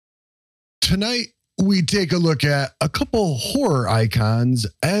Tonight, we take a look at a couple horror icons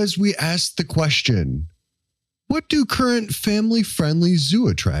as we ask the question, what do current family-friendly zoo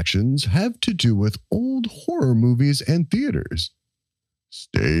attractions have to do with old horror movies and theaters?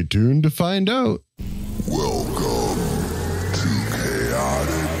 Stay tuned to find out. Welcome to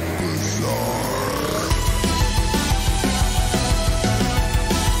Chaotic Bazaar.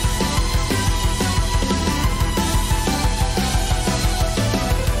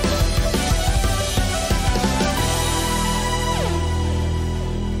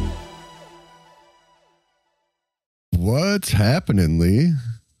 What's happening, Lee?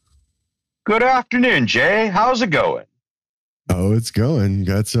 Good afternoon, Jay. How's it going? Oh, it's going.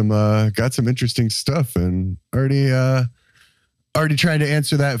 Got some interesting stuff, and already trying to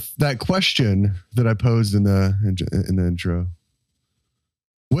answer that question that I posed in the intro.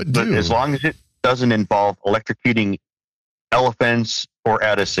 What do? But as long as it doesn't involve electrocuting elephants or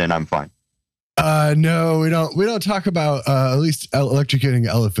Edison, I'm fine. No, we don't talk about at least electrocuting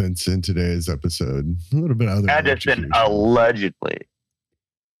elephants in today's episode. A little bit other Edison allegedly.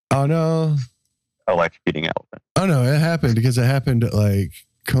 Oh no. Electrocuting elephant. Oh no, it happened because it happened at like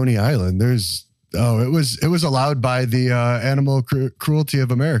Coney Island. It was allowed by the Animal Cruelty of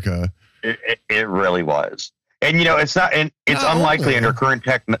America. It really was. And you know, it's unlikely under current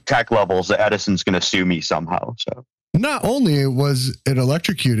tech levels that Edison's going to sue me somehow. So not only was it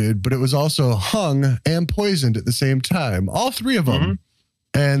electrocuted, but it was also hung and poisoned at the same time. All three of them. Mm-hmm.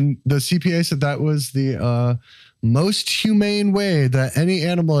 And the CPA said that was the most humane way that any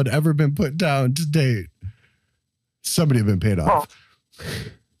animal had ever been put down to date. Somebody had been paid off.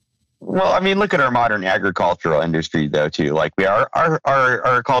 Well, I mean, look at our modern agricultural industry, though, too. Like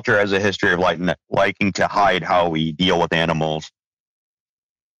our culture has a history of liking to hide how we deal with animals.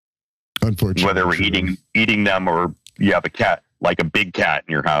 Unfortunately, whether we're eating them or you have a cat, like a big cat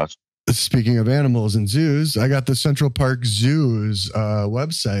in your house. Speaking of animals and zoos, I got the Central Park Zoo's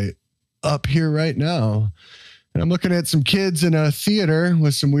website up here right now. And I'm looking at some kids in a theater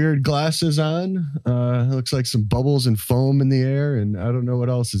with some weird glasses on. It looks like some bubbles and foam in the air, and I don't know what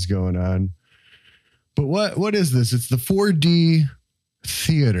else is going on. But what is this? It's the 4D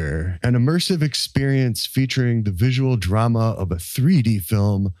Theater, an immersive experience featuring the visual drama of a 3D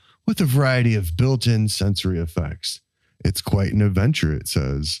film with a variety of built-in sensory effects. It's quite an adventure, it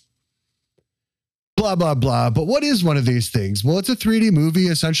says. Blah, blah, blah. But what is one of these things? Well, it's a 3D movie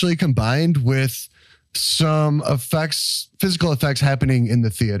essentially combined with some effects, physical effects happening in the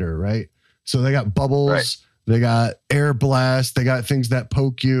theater, right? So they got bubbles, right. They got air blast, they got things that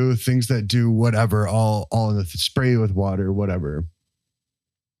poke you, things that do whatever, all in the spray you with water, whatever.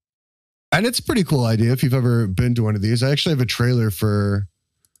 And it's a pretty cool idea if you've ever been to one of these. I actually have a trailer for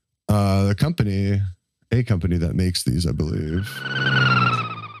a company that makes these, I believe.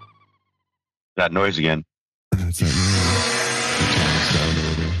 That noise again. That's that noise.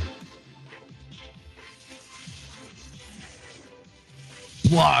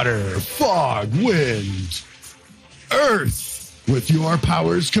 Water, fog, wind, earth, with your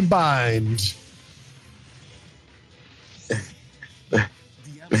powers combined. The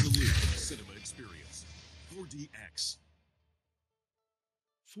absolute cinema experience. 4DX.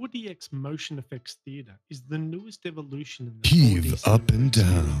 4DX Motion Effects Theater is the newest evolution in the heave up and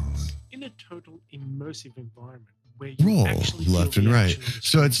down in a total immersive environment where you roll actually left and right.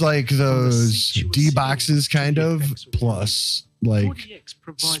 So it's like those D boxes kind of plus like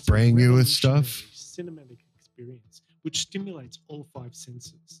spraying you with stuff. Cinematic experience which stimulates all five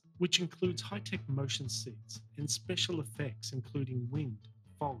senses, which includes high-tech motion seats and special effects including wind,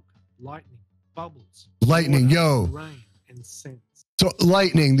 fog, lightning, bubbles, lightning, water, rain, and scents. So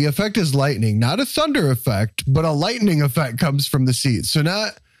lightning, the effect is lightning, not a thunder effect, but a lightning effect comes from the seat. So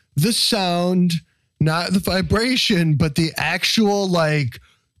not the sound, not the vibration, but the actual like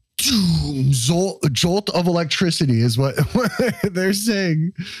jolt of electricity is what they're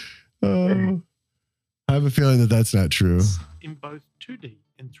saying. I have a feeling that that's not true. In both 2D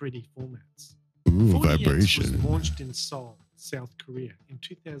and 3D formats. Ooh, 4DX vibration. was launched in Seoul, South Korea in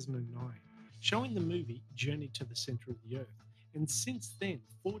 2009, showing the movie Journey to the Center of the Earth. And since then,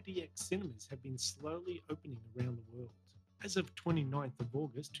 4DX cinemas have been slowly opening around the world. As of 29th of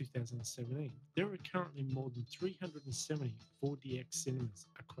August 2017, there are currently more than 370 4DX cinemas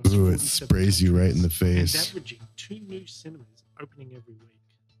across. Ooh, it sprays you right in the face. And averaging 2 new cinemas opening every week.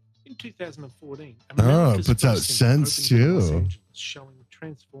 In 2014, it puts out Sense too. Showing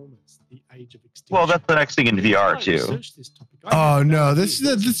Transformers: The Age of Extinction. Well, that's the next thing in VR too. Oh no, this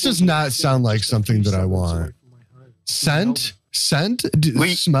does not sound like something that I want. Scent?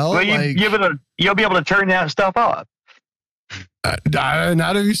 Smell? Well, you'll be able to turn that stuff off.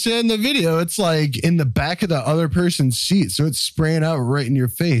 Not if you say in the video, it's like in the back of the other person's seat. So it's spraying out right in your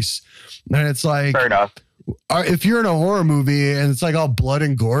face. And it's like, Fair enough. if you're in a horror movie and it's like all blood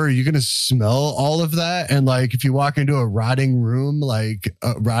and gore, are you going to smell all of that? And like, if you walk into a rotting room, like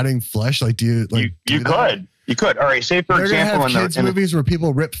rotting flesh, like, do you like, you could. You could. All right. Say, for they're example, gonna have kids movies where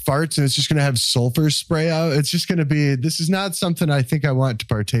people rip farts and it's just going to have sulfur spray out. It's just going to be, this is not something I think I want to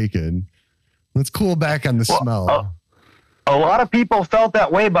partake in. Let's cool back on the smell. A lot of people felt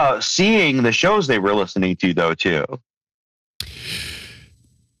that way about seeing the shows they were listening to, though, too.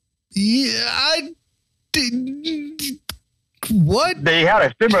 Yeah, I did. What? They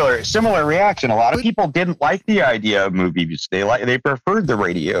had a similar reaction. A lot of people didn't like the idea of movies. They preferred the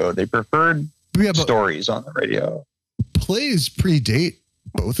radio. They preferred stories on the radio. Plays predate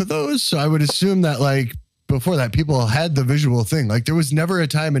both of those, so I would assume that like before that, people had the visual thing. Like there was never a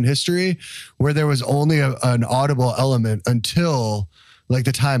time in history where there was only an audible element until like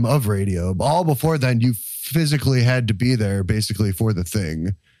the time of radio. All before then, you physically had to be there basically for the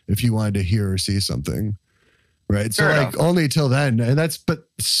thing if you wanted to hear or see something. Right. So like only till then. And but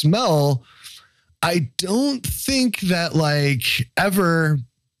smell, I don't think that like ever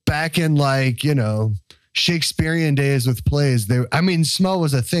back in like, Shakespearean days with plays, smell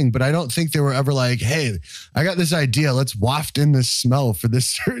was a thing, but I don't think they were ever like, hey, I got this idea. Let's waft in this smell for this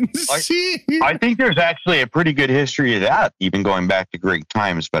certain scene. I think there's actually a pretty good history of that, even going back to Greek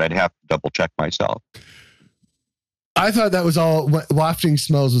times, but I'd have to double check myself. I thought that was all wafting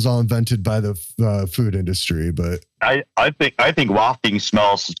smells was all invented by the food industry, but I think wafting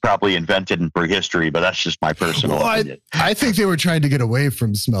smells is probably invented in prehistory, but that's just my personal opinion. I think they were trying to get away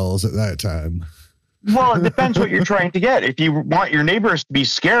from smells at that time. Well, it depends what you're trying to get. If you want your neighbors to be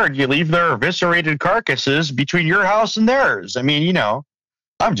scared, you leave their eviscerated carcasses between your house and theirs. I mean,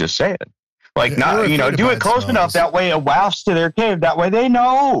 I'm just saying. Like, do it close enough. That way it wafts to their cave. That way they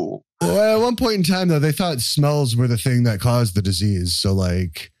know. Well, at one point in time, though, they thought smells were the thing that caused the disease. So,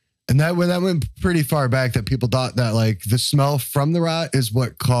 like, and that went pretty far back that people thought that, like, the smell from the rot is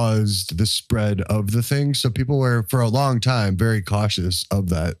what caused the spread of the thing. So people were, for a long time, very cautious of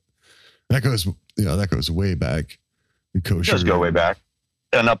that. That goes way back. It does go way back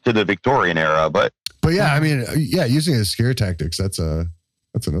and up to the Victorian era, but yeah, I mean, using it as scare tactics, that's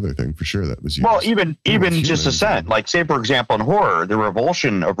another thing for sure that was used. Well, even just a scent, like say for example in horror, the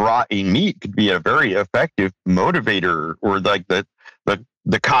revulsion of rotting meat could be a very effective motivator, or like the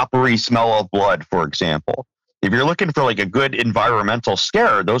coppery smell of blood, for example. If you're looking for like a good environmental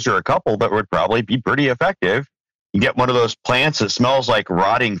scare, those are a couple that would probably be pretty effective. You get one of those plants that smells like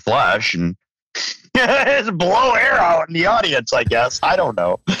rotting flesh and just blow air out in the audience, I guess. I don't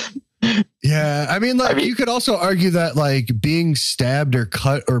know. Yeah, I mean, you could also argue that like being stabbed or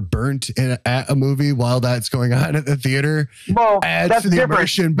cut or burnt at a movie while that's going on at the theater adds to the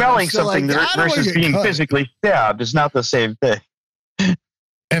immersion. Smelling something versus being physically stabbed is not the same thing.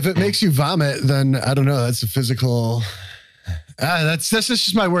 If it makes you vomit, then I don't know. That's a physical. That's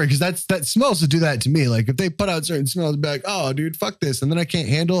just my word, because that smells to do that to me. Like if they put out certain smells, be like, oh, dude, fuck this, and then I can't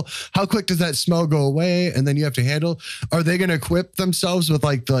handle. How quick does that smell go away? And then you have to handle. Are they going to equip themselves with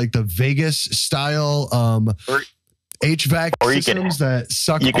like the Vegas style HVAC systems that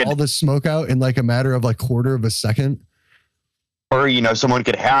suck all the smoke out in like a matter of like quarter of a second? Or someone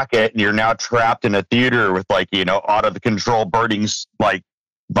could hack it, and you're now trapped in a theater with like out of the control burning like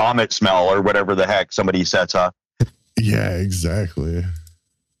vomit smell or whatever the heck somebody sets up. Yeah, exactly.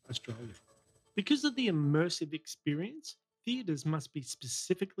 Australia. Because of the immersive experience, theaters must be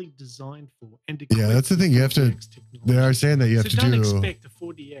specifically designed for and that's the thing. You have to. They are saying that you have to do expect a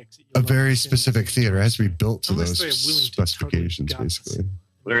 4DX a very specific theater. It has to be built to those specifications, basically.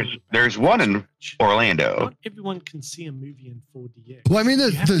 There's one in Orlando. Not everyone can see a movie in 4DX. Well, I mean,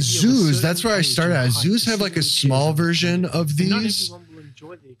 the zoos. That's where I started at. Zoos have like a small version of these,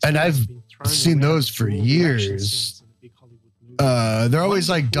 and I've seen those for years. They're always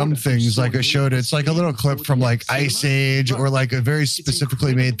like dumb things. Like I showed, it's like a little clip from like Ice Age, or like a very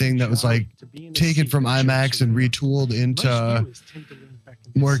specifically made thing that was like taken from IMAX and retooled into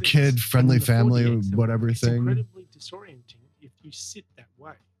more kid-friendly family, whatever thing. Incredibly disorienting if you sit that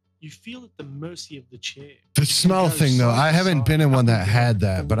way. You feel at the mercy of the chair. The smell thing, though, I haven't been in one that had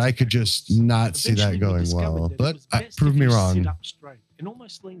that, but I could just not see that going well. But prove me wrong.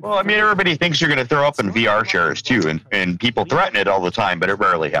 Well, I mean, everybody thinks you're going to throw up in VR chairs too, and people threaten it all the time, but it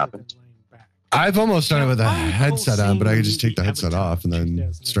rarely happens. I've almost done it with a headset on, but I could just take the headset off and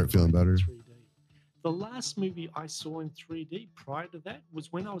then start feeling better. The last movie I saw in 3D prior to that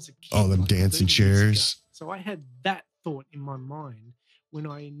was when I was a kid. Oh, them dancing chairs. So I had that thought in my mind when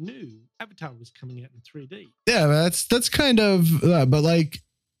I knew Avatar was coming out in 3D. Yeah, that's kind of, but like,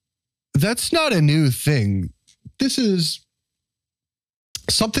 that's not a new thing. This is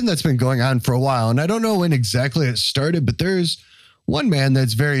something that's been going on for a while. And I don't know when exactly it started, but there's one man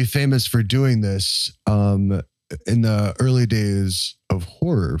that's very famous for doing this in the early days of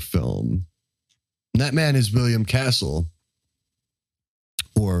horror film. And that man is William Castle,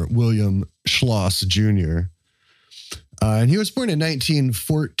 or William Schloss Jr. And he was born in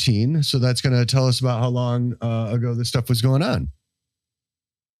 1914. So that's going to tell us about how long ago this stuff was going on.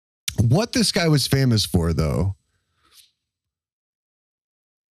 What this guy was famous for, though,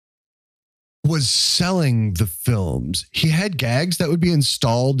 was selling the films. He had gags that would be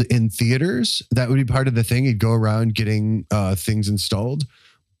installed in theaters. That would be part of the thing. He'd go around getting things installed.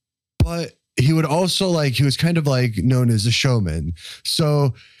 But he would also he was kind of like known as a showman.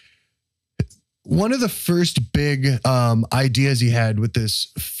 So one of the first big ideas he had with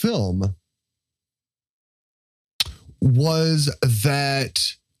this film was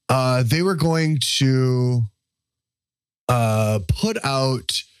that they were going to put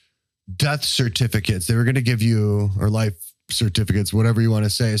out death certificates. They were going to give you, or life certificates, whatever you want to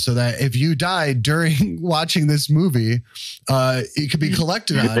say, so that if you died during watching this movie, it could be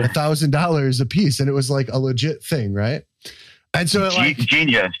collected on $1,000 a piece. And it was like a legit thing, right? And so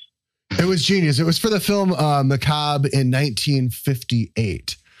genius. It was genius. It was for the film Macabre in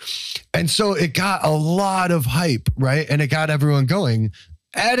 1958. And so it got a lot of hype, right? And it got everyone going,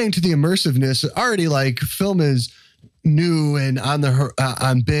 adding to the immersiveness. Already, film is new and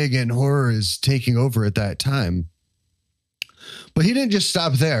on big, and horror is taking over at that time. But he didn't just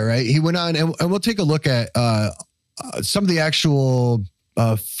stop there, right? He went on, and we'll take a look at some of the actual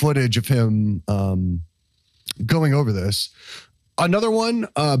footage of him going over this. Another one,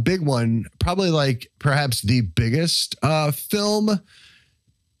 big one, probably perhaps the biggest film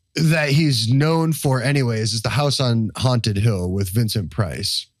that he's known for anyways, is The House on Haunted Hill with Vincent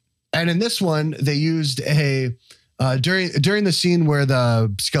Price. And in this one, they used during the scene where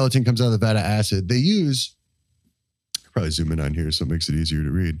the skeleton comes out of the vat of acid, they use, probably zoom in on here so it makes it easier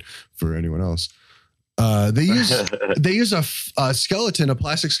to read for anyone else. They use a skeleton, a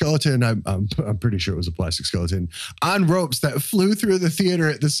plastic skeleton. I'm pretty sure it was a plastic skeleton on ropes that flew through the theater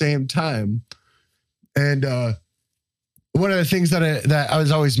at the same time. And one of the things that I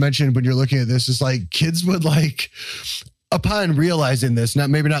was always mentioned when you're looking at this is kids would upon realizing this,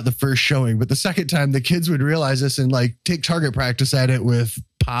 maybe not the first showing, but the second time, the kids would realize this and take target practice at it with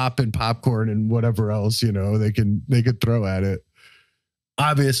pop and popcorn and whatever else, they could throw at it.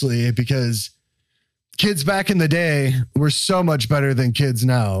 Obviously, because kids back in the day were so much better than kids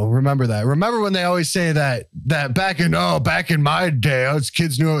now. Remember that. Remember when they always say that back in my day,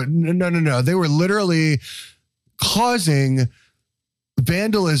 kids knew it. No. They were literally causing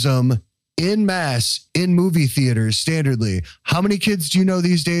vandalism in mass in movie theaters standardly. How many kids do you know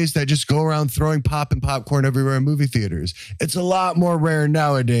these days that just go around throwing pop and popcorn everywhere in movie theaters? It's a lot more rare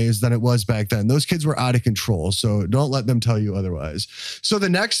nowadays than it was back then. Those kids were out of control, so don't let them tell you otherwise. So the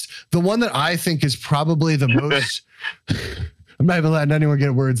one that I think is probably the most I'm not even letting anyone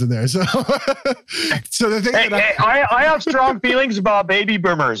get words in there. So the thing I have strong feelings about baby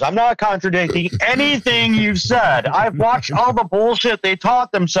boomers. I'm not contradicting anything you've said. I've watched all the bullshit they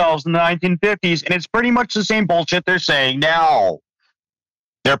taught themselves in the 1950s, and it's pretty much the same bullshit they're saying now.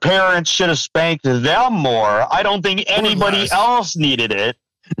 Their parents should have spanked them more. I don't think anybody else needed it.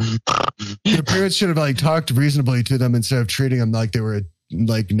 Their parents should have talked reasonably to them instead of treating them like they were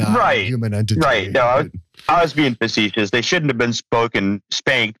not a human entity. Right. No, I was being facetious. They shouldn't have been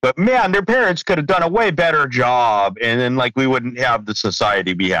spanked, but man, their parents could have done a way better job, and then we wouldn't have the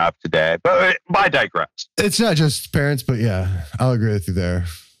society we have today. But I digress. It's not just parents, but yeah, I'll agree with you there.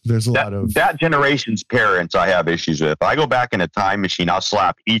 There's a lot of that generation's parents I have issues with. If I go back in a time machine, I'll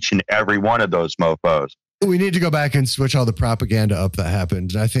slap each and every one of those mofos. We need to go back and switch all the propaganda up that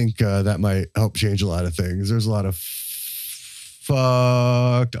happened. And I think that might help change a lot of things. There's a lot of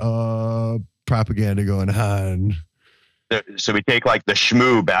fucked up propaganda going on. So we take the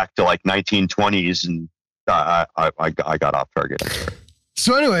shmoo back to 1920s, and I got off target.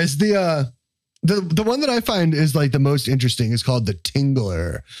 So anyways, the one that I find is the most interesting is called the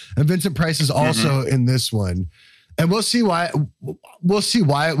Tingler, and Vincent Price is also in this one, and we'll see why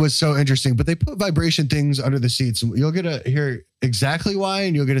it was so interesting. But they put vibration things under the seats, and you'll get to hear exactly why,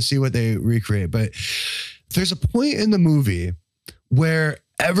 and you'll get to see what they recreate. But there's a point in the movie where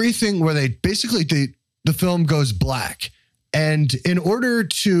they basically the film goes black, and in order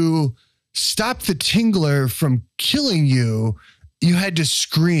to stop the Tingler from killing you, you had to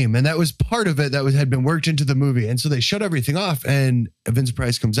scream, and that was part of it that had been worked into the movie. And so they shut everything off, and Vince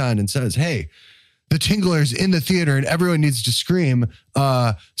Price comes on and says, hey, the Tingler's in the theater and everyone needs to scream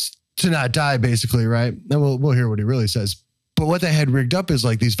to not die, basically, right? And we'll hear what he really says. But what they had rigged up is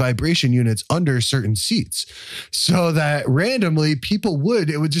like these vibration units under certain seats so that randomly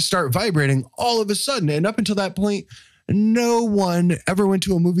it would just start vibrating all of a sudden. And up until that point, no one ever went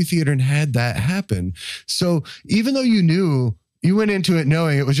to a movie theater and had that happen. So even though you went into it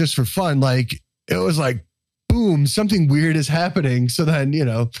knowing it was just for fun, like it was like, boom, something weird is happening. So then,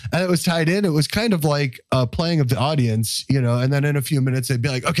 and it was tied in. It was kind of like a playing of the audience, and then in a few minutes they'd be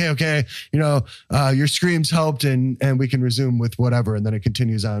like, okay, your screams helped and we can resume with whatever. And then it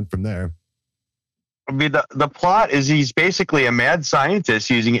continues on from there. I mean, the plot is he's basically a mad scientist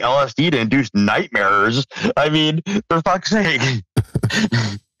using LSD to induce nightmares. I mean, for fuck's sake.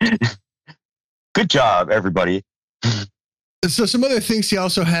 Good job, everybody. So some other things he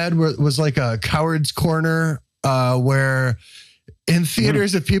also had was like a coward's corner, where in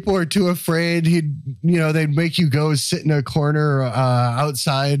theaters, if people are too afraid, they'd make you go sit in a corner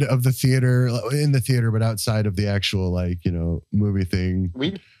outside of the theater, in the theater, but outside of the actual movie thing.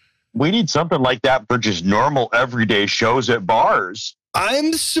 We need something like that for just normal everyday shows at bars.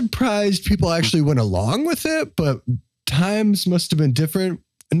 I'm surprised people actually went along with it, but times must have been different.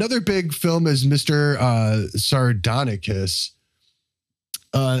 Another big film is Mr. Sardonicus.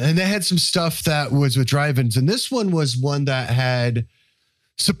 And they had some stuff that was with drive-ins. And this one was one that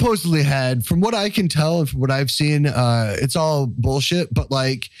supposedly had, from what I can tell and from what I've seen, it's all bullshit, but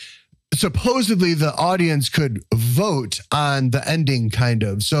like supposedly the audience could vote on the ending kind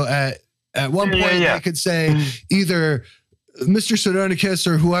of. So at one point they could say either Mr. Sardonicus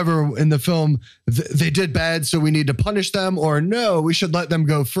or whoever in the film, they did bad, so we need to punish them, or no, we should let them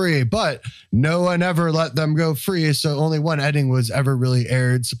go free. But no one ever let them go free, so only one ending was ever really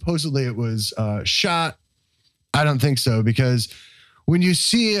aired. Supposedly it was shot. I don't think so, because when you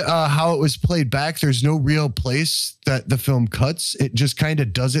see how it was played back, there's no real place that the film cuts. It just kind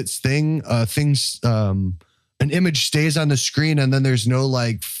of does its thing. An image stays on the screen and then there's no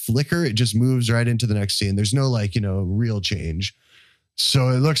like flicker. It just moves right into the next scene. There's no like, real change. So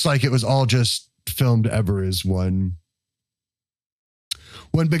it looks like it was all just filmed ever as one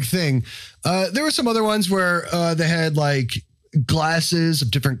big thing. There were some other ones where they had like glasses of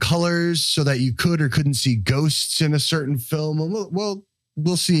different colors so that you could or couldn't see ghosts in a certain film. Well,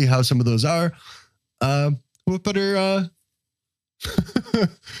 we'll see how some of those are. What better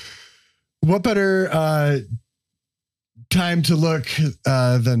time to look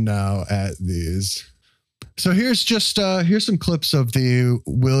than now at these. So here's some clips of the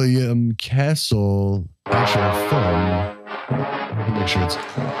William Castle actual film.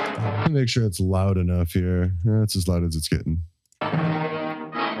 Make sure it's loud enough here. That's as loud as it's getting.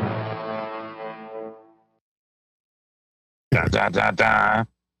 Da, da, da, da.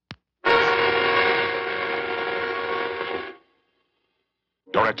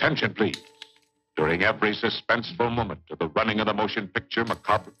 Your attention, please. During every suspenseful moment of the running of the motion picture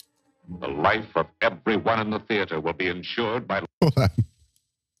Macabre, the life of everyone in the theater will be ensured by... Hold on.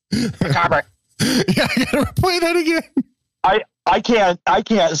 Macabre. Yeah, I gotta play that again. I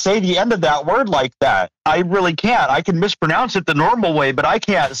can't say the end of that word like that. I really can't. I can mispronounce it the normal way, but I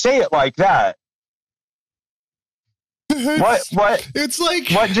can't say it like that. What? It's like...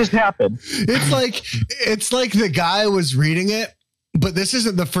 What just happened? It's like the guy was reading it, but this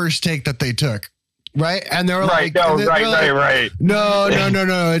isn't the first take that they took. Right. And they were right, like, no, right. No.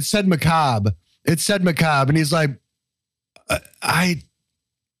 It said macabre. And he's like,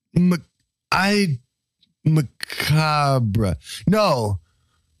 macabre. No,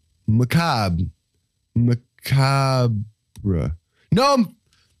 macabre. No,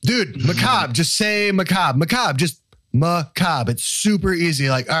 dude, macabre. Just say macabre. Macabre. Just macabre. It's super easy.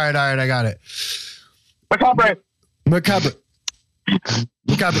 Like, all right. I got it. Macabre.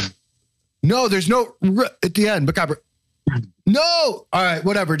 No, there's no at the end. Macabre. No. All right,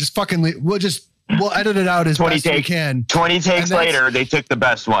 whatever. Just fucking leave. We'll edit it out as best we can. 20 takes later, they took the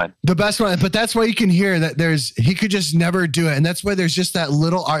best one. The best one. But that's why you can hear that he could just never do it. And that's why there's just that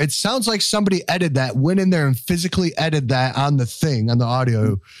little art. It sounds like somebody went in there and physically edited that on the thing, on the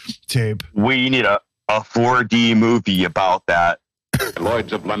audio tape. We need a 4D movie about that.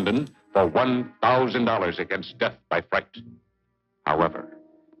 Lloyd's of London for $1,000 against death by fright. However,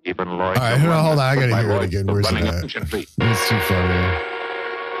 even Lloyd's... All right, hold on. I got to hear it again. Where's it at? It's too funny.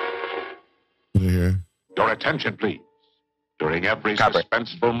 Here. Your attention, please. During every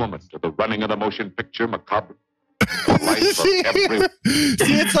suspenseful moment of the running of the motion picture Macabre, The life of every...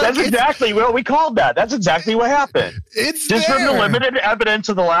 See, it's like, That's exactly what we called that. That's exactly what happened. It's Just there. from the limited evidence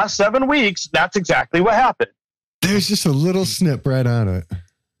of the last 7 weeks, that's exactly what happened. There's just a little snip right on it.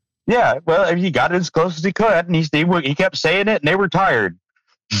 Yeah, well, he got it as close as he could, and he kept saying it, and they were tired.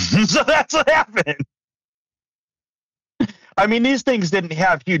 So that's what happened. I mean, these things didn't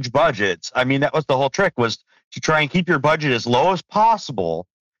have huge budgets. I mean, that was the whole trick, was to try and keep your budget as low as possible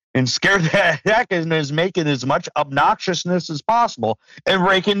and scare the heck and is making as much obnoxiousness as possible and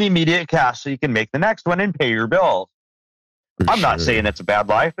rake in the immediate cash so you can make the next one and pay your bills. I'm not saying that's a bad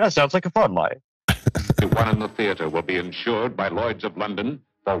life. That sounds like a fun life. The one in the theater will be insured by Lloyd's of London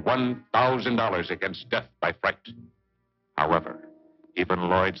for $1,000 against death by fright. However, even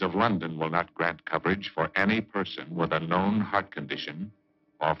Lloyd's of London will not grant coverage for any person with a known heart condition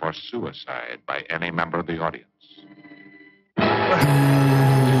or for suicide by any member of the audience.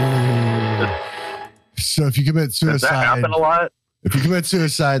 So if you commit suicide, Does that happen a lot? if you commit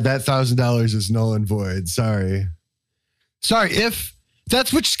suicide, that $1,000 is null and void. Sorry. If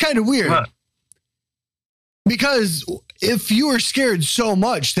that's, which is kind of weird. What? Because if you were scared so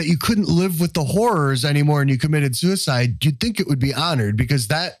much that you couldn't live with the horrors anymore and you committed suicide, you'd think it would be honored because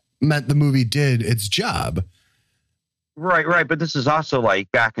that meant the movie did its job. Right. But this is also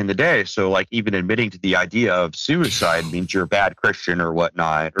like back in the day. So like even admitting to the idea of suicide means you're a bad Christian or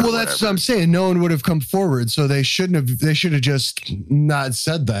whatnot. Or Well, that's what I'm saying. No one would have come forward. So they should have just not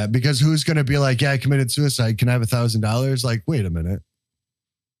said that, because who's going to be like, yeah, I committed suicide. Can I have $1,000? Like, wait a minute.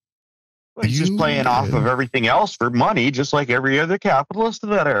 Well, he's just playing off of everything else for money, just like every other capitalist of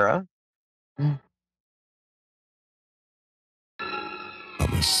that era.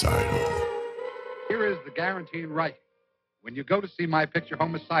 Homicidal. Here is the guarantee in writing. When you go to see my picture,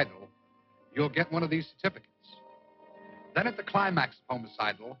 Homicidal, you'll get one of these certificates. Then at the climax of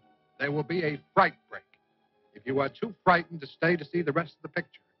Homicidal, there will be a fright break. If you are too frightened to stay to see the rest of the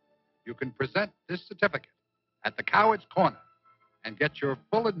picture, you can present this certificate at the Coward's Corner and get your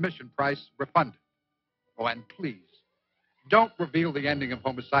full admission price refunded. Oh, and please, don't reveal the ending of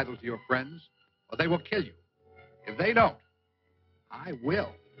Homicidal to your friends, or they will kill you. If they don't, I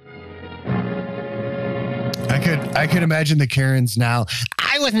will. I could imagine the Karens now.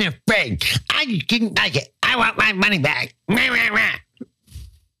 I wasn't afraid. I didn't like it. I want my money back.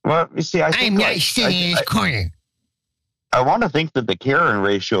 Well, you see, I think I'm not sitting in this corner. I want to think that the Karen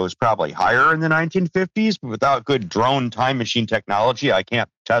ratio is probably higher in the 1950s, but without good drone time machine technology, I can't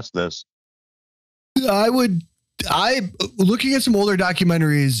test this. Looking at some older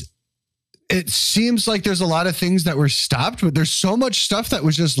documentaries, it seems like there's a lot of things that were stopped, but there's so much stuff that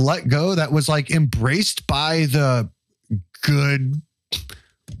was just let go that was like embraced by the good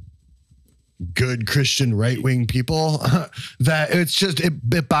Christian right-wing people that it's just,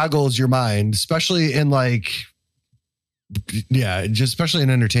 it boggles your mind, especially in like, yeah, just especially in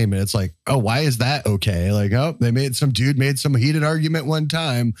entertainment. It's like, oh, why is that okay? Like, oh, some dude made some heated argument one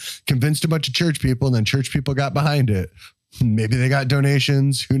time, convinced a bunch of church people, and then church people got behind it. Maybe they got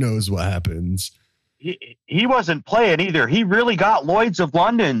donations. Who knows what happens? He wasn't playing either. He really got Lloyd's of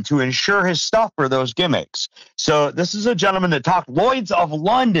London to insure his stuff for those gimmicks. So this is a gentleman that talked Lloyd's of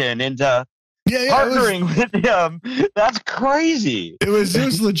London into partnering with him. That's crazy. It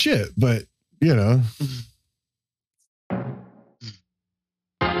was legit, but you know.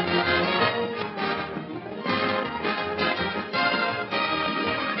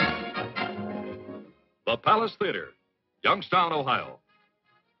 The Palace Theater, Youngstown, Ohio.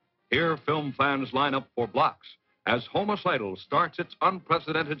 Here, film fans line up for blocks as Homicidal starts its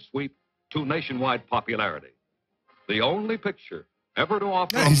unprecedented sweep to nationwide popularity. The only picture ever to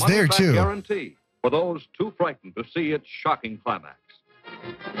offer a money-back guarantee for those too frightened to see its shocking climax.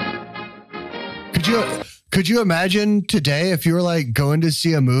 Could you imagine today if you were like going to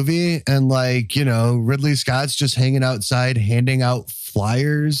see a movie and like, you know, Ridley Scott's just hanging outside handing out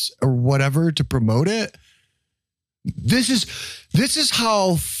flyers or whatever to promote it? This is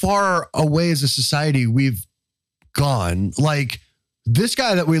how far away as a society we've gone. Like this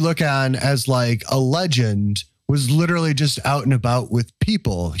guy that we look on as like a legend was literally just out and about with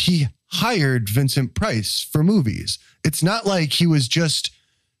people. He hired Vincent Price for movies. It's not like he was just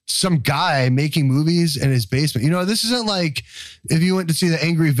some guy making movies in his basement. You know, this isn't like if you went to see the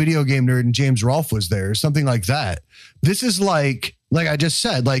Angry Video Game Nerd and James Rolfe was there or something like that. This is like I just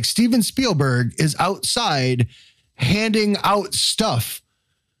said, like Steven Spielberg is outside handing out stuff.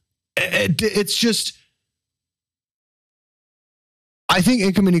 It's just, I think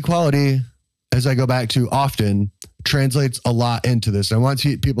income inequality, as I go back to often, translates a lot into this. I want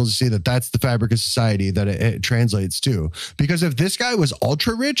people to see that that's the fabric of society that it translates to. Because if this guy was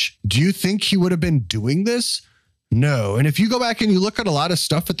ultra rich, do you think he would have been doing this No. And if you go back and you look at a lot of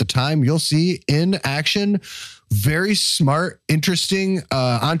stuff at the time, you'll see in action, very smart, interesting,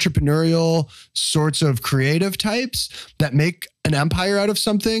 entrepreneurial sorts of creative types that make an empire out of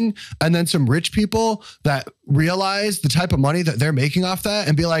something. And then some rich people that realize the type of money that they're making off that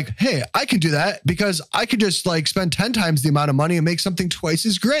and be like, hey, I can do that because I could just like spend 10 times the amount of money and make something twice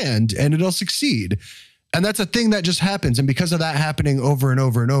as grand and it'll succeed. And that's a thing that just happens. And because of that happening over and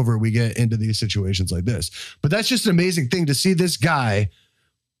over and over, we get into these situations like this. But that's just an amazing thing to see this guy,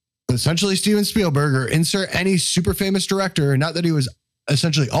 essentially Steven Spielberg, or insert any super famous director, not that he was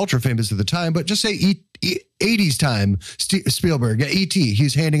essentially ultra famous at the time, but just say 80s time Spielberg at E.T.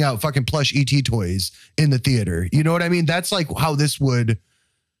 He's handing out fucking plush E.T. toys in the theater. You know what I mean? That's like how this would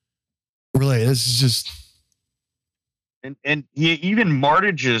relate. This is just... And he even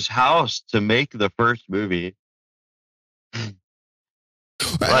mortgaged his house to make the first movie.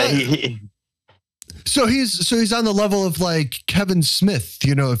 So he's on the level of like Kevin Smith,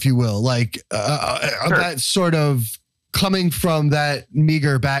 you know, if you will, like Sure. that sort of coming from that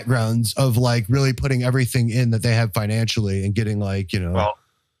meager backgrounds of like really putting everything in that they have financially and getting like, you know. Well,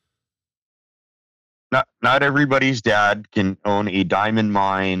 not everybody's dad can own a diamond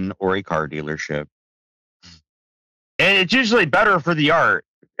mine or a car dealership. And it's usually better for the art,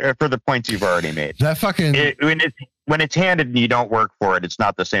 for the points you've already made. That fucking when it's handed and you don't work for it, it's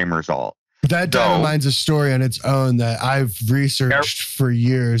not the same result. that diamond mine's a story on its own that I've researched for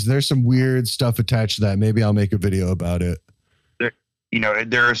years. There's some weird stuff attached to that. Maybe I'll make a video about it.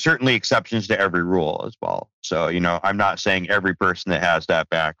 There are certainly exceptions to every rule as well. So, I'm not saying every person that has that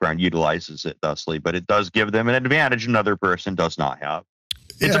background utilizes it thusly, but it does give them an advantage another person does not have.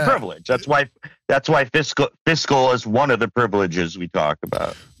 It's a privilege. That's why fiscal is one of the privileges we talk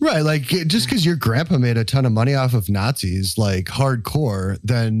about. Right. Like just because your grandpa made a ton of money off of Nazis, like hardcore,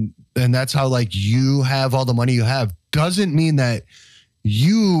 then that's how like you have all the money you have doesn't mean that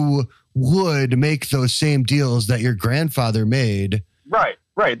you would make those same deals that your grandfather made. Right.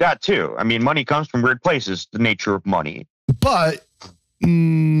 That too. I mean, money comes from weird places, the nature of money. But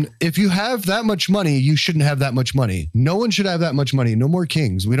if you have that much money, you shouldn't have that much money. No one should have that much money. No more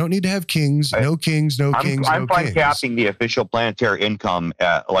kings. We don't need to have kings. No kings. No kings. I'm fine capping the official planetary income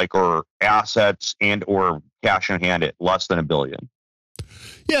at or assets and or cash on hand at less than $1 billion.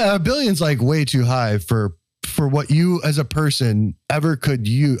 Yeah, $1 billion's like way too high for what you as a person ever could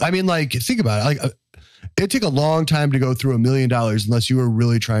use. I mean, like think about it. Like it'd take a long time to go through $1 million unless you were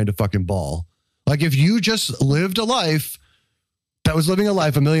really trying to fucking ball. Like if you just lived a life that was living a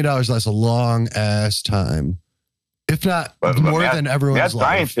life, $1 million, that's a long ass time. If not more than everyone's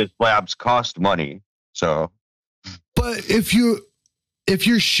life. Scientist labs cost money. So, but if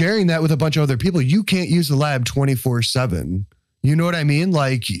you're sharing that with a bunch of other people, you can't use the lab 24/7. You know what I mean?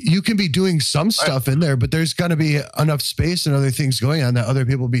 Like you can be doing some stuff in there, but there's going to be enough space and other things going on that other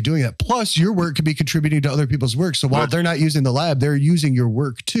people will be doing that. Plus your work could be contributing to other people's work. So while they're not using the lab, they're using your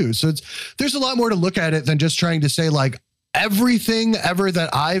work too. So there's a lot more to look at it than just trying to say like, everything ever that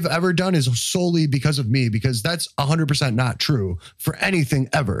I've ever done is solely because of me, because that's 100% not true for anything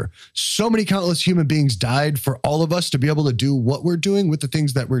ever. So many countless human beings died for all of us to be able to do what we're doing with the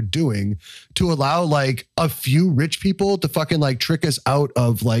things that we're doing, to allow like a few rich people to fucking like trick us out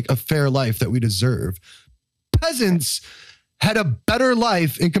of like a fair life that we deserve. Peasants had a better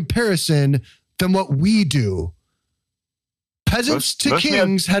life in comparison than what we do. Peasants to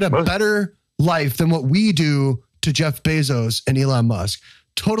kings had a better life than what we do to Jeff Bezos and Elon Musk.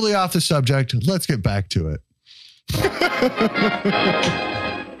 Totally off the subject. Let's get back to it.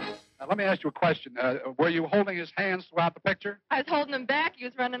 Now, let me ask you a question. Were you holding his hands throughout the picture? I was holding him back. He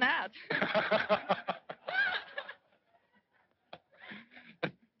was running out.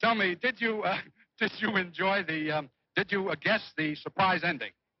 Tell me, did you enjoy did you guess the surprise ending?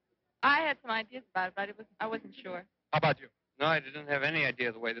 I had some ideas about it, but I wasn't sure. How about you? No, I didn't have any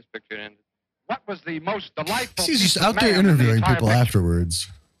idea the way this picture ended. What was the most delightful? He's just out there interviewing people afterwards.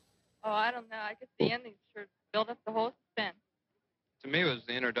 Oh, I don't know. I guess the ending sure built up the whole suspense. To me, it was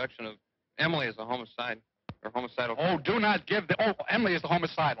the introduction of Emily as a homicide or homicidal. Oh, do not give Emily is the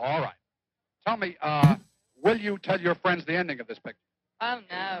homicidal. All right. Tell me, will you tell your friends the ending of this picture? Oh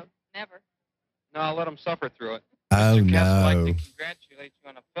no, never. No, I'll let them suffer through it. Oh Mr. Kessel, no. I'd like to congratulate you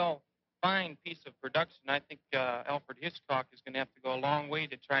on a fine piece of production. I think Alfred Hitchcock is going to have to go a long way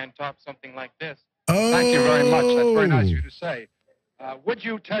to try and top something like this. Oh. Thank you very much. That's very nice of you to say. Would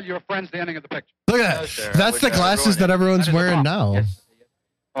you tell your friends the ending of the picture? Look at that. That's the glasses that everyone's wearing now. Yes.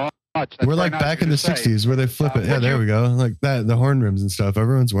 We're like back in the 60s where they flip it. Yeah, there we go. Like that, the horn rims and stuff.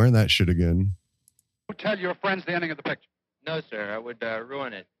 Everyone's wearing that shit again. Would you tell your friends the ending of the picture? No, sir. I would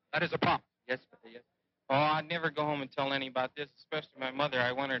ruin it. That is a promise. Yes, yes. Oh, I'd never go home and tell any about this, especially my mother.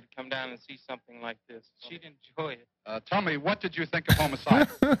 I want her to come down and see something like this. She'd enjoy it. Tell me, what did you think of Homicide?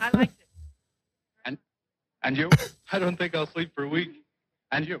 I liked it. And you? I don't think I'll sleep for a week.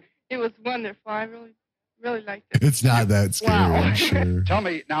 And you? It was wonderful. I really liked it. It's not that scary, Wow. I'm sure. Tell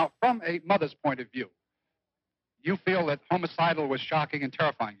me, now, from a mother's point of view, you feel that Homicidal was shocking and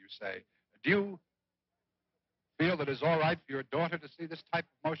terrifying, you say. Do you feel that it's all right for your daughter to see this type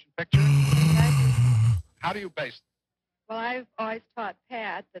of motion picture? How do you base it? Well, I've always taught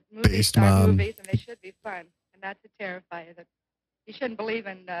Pat that movies Based, are Mom. movies and they should be fun, and not to terrify you. That you shouldn't believe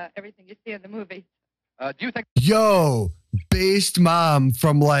in everything you see in the movie. Do you think Yo, based mom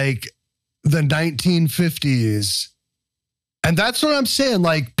from like the 1950s. And that's what I'm saying.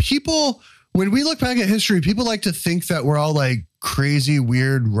 Like, people, when we look back at history, people like to think that we're all like crazy,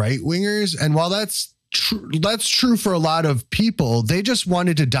 weird right wingers. And while that's true for a lot of people, they just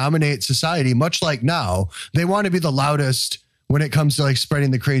wanted to dominate society, much like now. They want to be the loudest when it comes to like spreading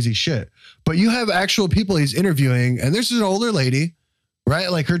the crazy shit. But you have actual people he's interviewing, and this is an older lady,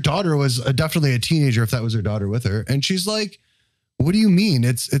 right? Like, her daughter was definitely a teenager, if that was her daughter with her. And she's like, what do you mean?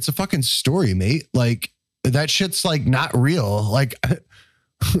 It's a fucking story, mate. Like, that shit's like not real. Like,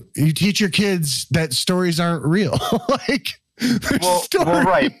 you teach your kids that stories aren't real. Like, well,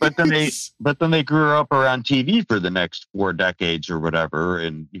 right. But then they grew up around TV for the next 4 decades or whatever,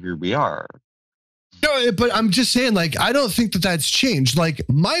 and here we are. No, but I'm just saying, like, I don't think that that's changed. Like,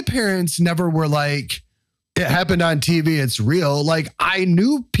 my parents never were like, it happened on TV, it's real. Like, I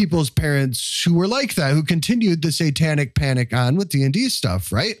knew people's parents who were like that, who continued the satanic panic on with D&D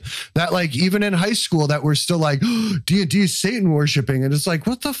stuff, right? That, like, even in high school, that we're still like, oh, D&D is Satan worshiping. And it's like,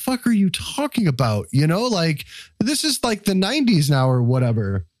 what the fuck are you talking about? You know, like, this is like the 90s now or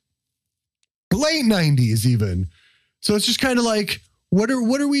whatever. Late 90s even. So it's just kind of like, what are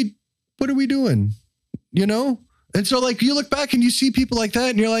we doing? You know? And so, like, you look back and you see people like that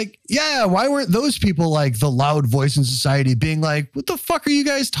and you're like, yeah, why weren't those people like the loud voice in society being like, what the fuck are you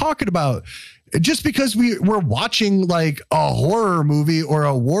guys talking about? Just because we're watching like a horror movie or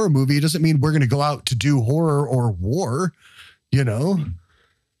a war movie doesn't mean we're going to go out to do horror or war, you know?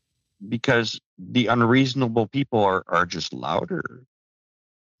 Because the unreasonable people are just louder.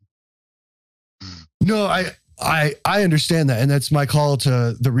 No, I understand that. And that's my call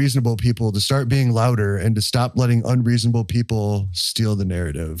to the reasonable people to start being louder and to stop letting unreasonable people steal the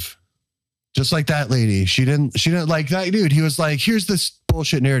narrative. Just like that lady. She didn't like that dude. He was like, here's this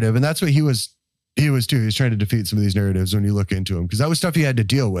bullshit narrative. And that's what he was too. He was trying to defeat some of these narratives when you look into them. Cause that was stuff he had to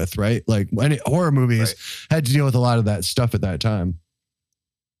deal with, right? Like, when horror movies had to deal with a lot of that stuff at that time.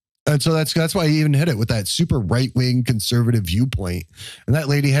 And so that's why he even hit it with that super right-wing conservative viewpoint. And that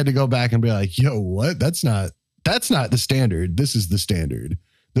lady had to go back and be like, yo, what? That's not the standard. This is the standard.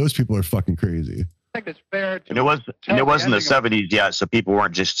 Those people are fucking crazy. I think it's fair to And it wasn't the 70s yet, so people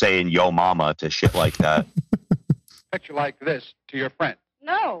weren't just saying yo mama to shit like that. picture like this to your friend?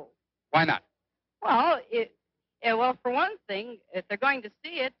 No. Why not? Well, well, for one thing, if they're going to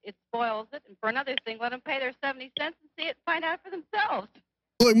see it, it spoils it. And for another thing, let them pay their 70 cents and see it and find out for themselves.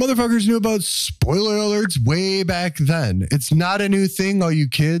 Like, motherfuckers knew about spoiler alerts way back then. It's not a new thing, all you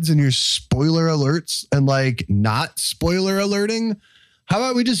kids and your spoiler alerts and like not spoiler alerting. How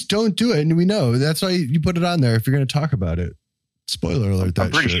about we just don't do it and we know? That's why you put it on there if you're going to talk about it. Spoiler alert.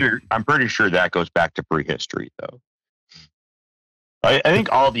 I'm pretty sure that goes back to prehistory, though. I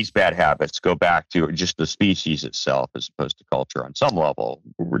think all these bad habits go back to just the species itself as opposed to culture on some level.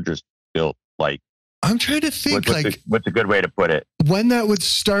 We're just built like. I'm trying to think what's a good way to put it? When that would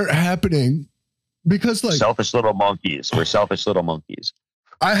start happening, because like selfish little monkeys. We're selfish little monkeys.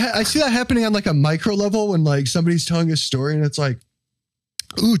 I see that happening on like a micro level when like somebody's telling a story and it's like,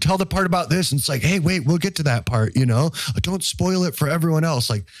 ooh, tell the part about this. And it's like, hey, wait, we'll get to that part, you know? Don't spoil it for everyone else.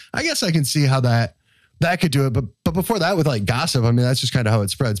 Like, I guess I can see how that could do it. But before that, with like gossip, I mean, that's just kind of how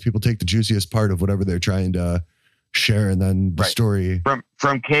it spreads. People take the juiciest part of whatever they're trying to share, and then the story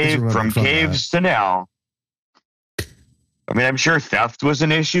from caves to now. I mean, I'm sure theft was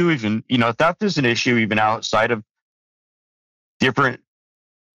an issue. Even theft is an issue even outside of different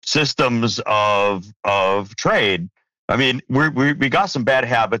systems of trade. I mean, we got some bad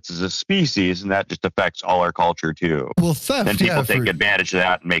habits as a species, and that just affects all our culture too. Well, theft, and people take advantage of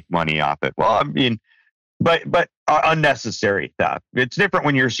that and make money off it. Well, I mean, but unnecessary theft. It's different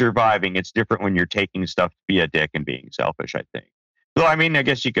when you're surviving. It's different when you're taking stuff to be a dick and being selfish, I think. So, I mean, I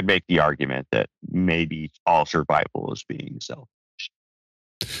guess you could make the argument that maybe all survival is being selfish.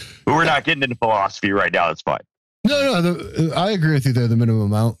 But we're not getting into philosophy right now. It's fine. No, I agree with you there, the minimum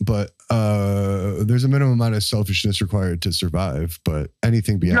amount. But there's a minimum amount of selfishness required to survive, but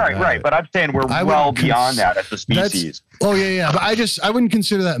anything beyond that. Right. But I'm saying we're well beyond that as a species. Yeah. But I wouldn't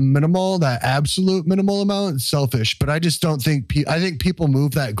consider that minimal, that absolute minimal amount, selfish. But I just don't think, I think people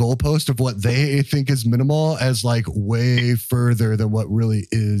move that goalpost of what they think is minimal as like way further than what really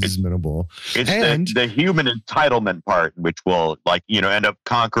is minimal. It's the human entitlement part, which will end up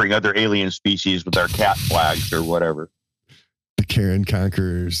conquering other alien species with our cat flags or whatever. The Karen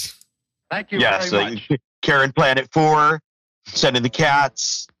conquerors. Thank you very much. Karen Planet 4, sending the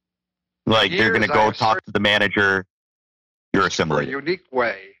cats. They're going to go talk to the manager. You're assimilated. A unique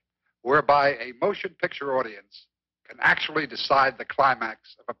way whereby a motion picture audience can actually decide the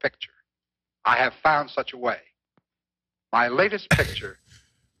climax of a picture. I have found such a way. My latest picture,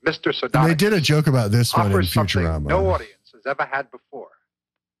 Mr. Sardonicus, they did a joke about this one in Futurama. No audience has ever had before.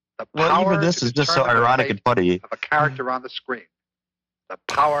 The power even this is just so ironic and funny. Of a character on the screen. The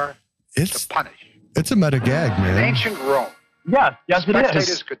power to punish. It's a meta gag, man. In ancient Rome, yes, it is.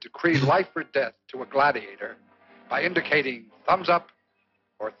 Spectators could decree life or death to a gladiator by indicating thumbs up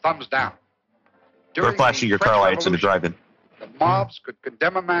or thumbs down. Or flashing your car lights in the drive-in. The mobs could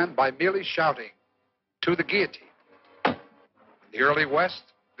condemn a man by merely shouting, "To the guillotine." In the early West,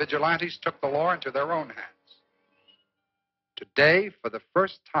 vigilantes took the law into their own hands. Today, for the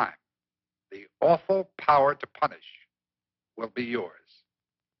first time, the awful power to punish will be yours.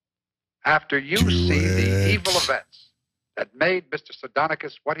 After you see the evil events that made Mr.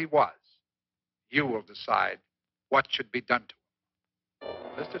 Sardonicus what he was, you will decide what should be done to him.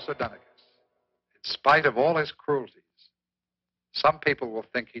 Mr. Sardonicus, in spite of all his cruelties, some people will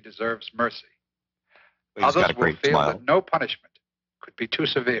think he deserves mercy. Others will feel that no punishment could be too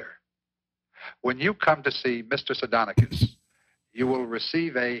severe. When you come to see Mr. Sardonicus, you will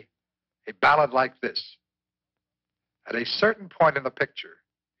receive a ballad like this. At a certain point in the picture,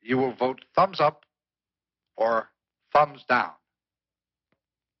 you will vote thumbs up or thumbs down.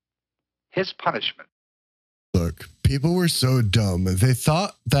 His punishment. Look, people were so dumb. They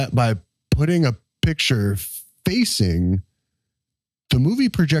thought that by putting a picture facing the movie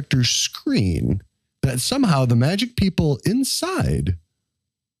projector screen, that somehow the magic people inside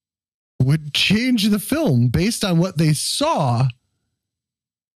would change the film based on what they saw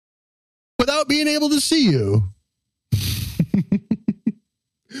without being able to see you.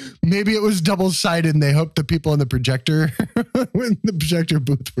 Maybe it was double-sided and they hoped the people in the projector, when the projector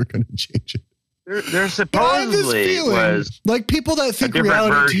booth, were going to change it. There supposedly was like people that think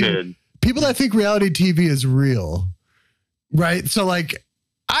reality TV is real, right? So like,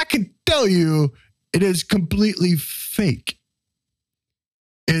 I can tell you it is completely fake.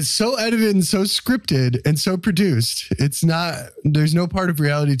 It's so edited and so scripted and so produced. It's not, there's no part of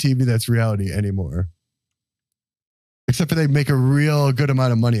reality TV that's reality anymore. Except for they make a real good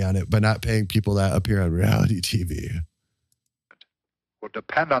amount of money on it by not paying people that appear on reality TV. Will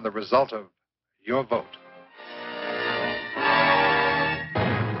depend on the result of your vote.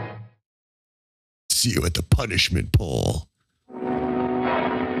 See you at the punishment poll.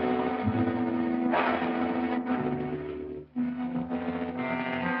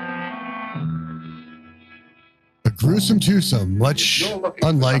 A gruesome twosome, much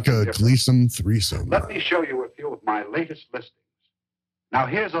unlike a gleesome threesome. Let me show you a few of my latest listings. Now,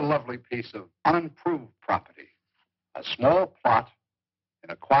 here's a lovely piece of unimproved property. A small plot in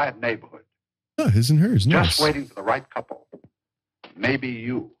a quiet neighborhood. Oh, his and hers. Nice. Just waiting for the right couple. Maybe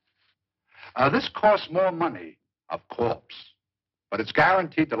you. This costs more money, of course, but it's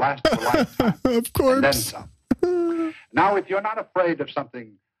guaranteed to last a lifetime. Of course. And then some. Now, if you're not afraid of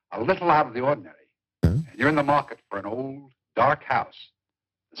something a little out of the ordinary, and you're in the market for an old, dark house,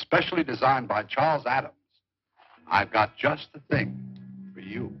 especially designed by Charles Adams, I've got just the thing for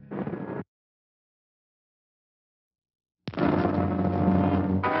you.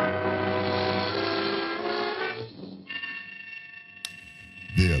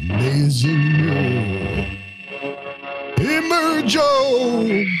 The amazing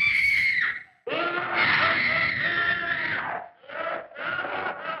Emergo.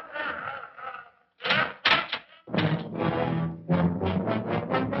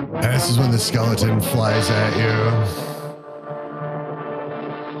 This is when the skeleton flies at you.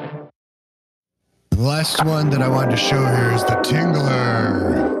 The last one that I wanted to show here is the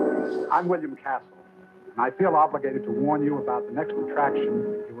Tingler. I'm William Castle, and I feel obligated to warn you about the next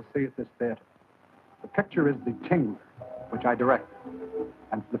attraction you will see at this theater. The picture is The Tingler, which I directed.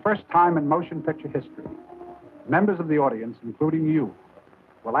 And for the first time in motion picture history, members of the audience, including you,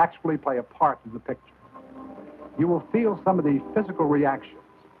 will actually play a part in the picture. You will feel some of the physical reactions,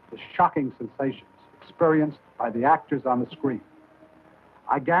 the shocking sensations experienced by the actors on the screen.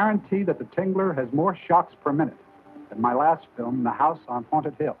 I guarantee that the Tingler has more shots per minute than my last film, The House on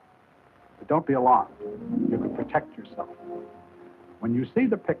Haunted Hill. But don't be alarmed. You can protect yourself. When you see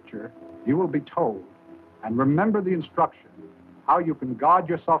the picture, you will be told, and remember the instruction, how you can guard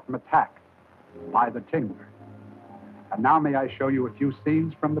yourself from attack by the Tingler. And now may I show you a few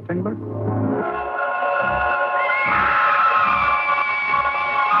scenes from the Tingler?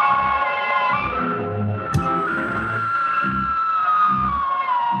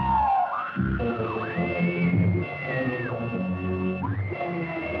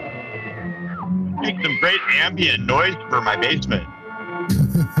 Make some great ambient noise for my basement.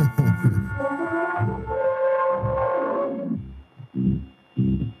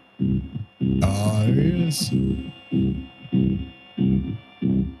 Oh, there he is.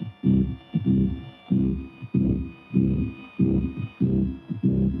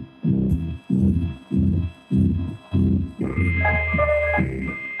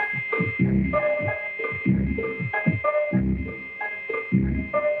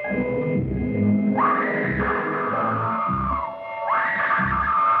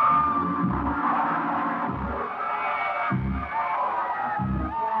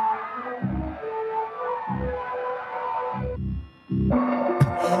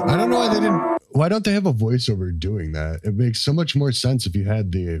 I don't know why they didn't. Why don't they have a voiceover doing that? It makes so much more sense if you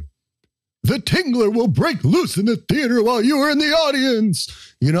had the Tingler will break loose in the theater while you were in the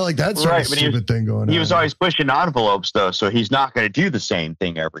audience. You know, like that sort of stupid thing going on. He was always pushing envelopes, though, so he's not going to do the same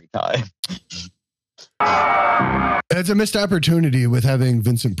thing every time. It's a missed opportunity with having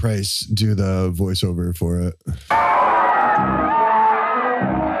Vincent Price do the voiceover for it.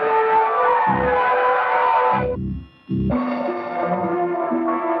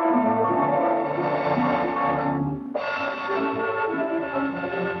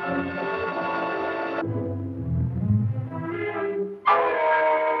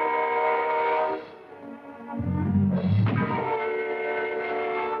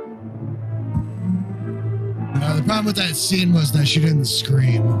 The problem with that scene was that she didn't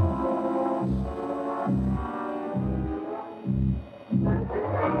scream.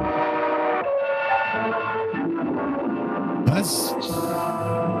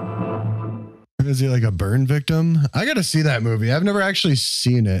 Is he like a burn victim? I gotta see that movie. I've never actually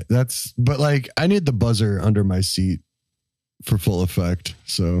seen it. But like, I need the buzzer under my seat for full effect.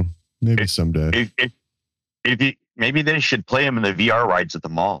 So maybe someday. Maybe they should play him in the VR rides at the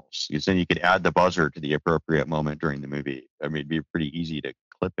malls, because then you could add the buzzer to the appropriate moment during the movie. I mean, it'd be pretty easy to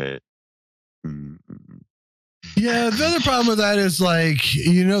clip it. Yeah, the other problem with that is like,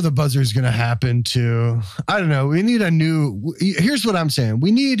 you know, the buzzer is going to happen to, I don't know. We need here's what I'm saying.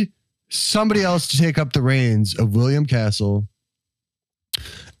 We need somebody else to take up the reins of William Castle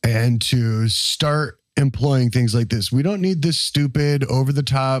and to start employing things like this. We don't need this stupid over the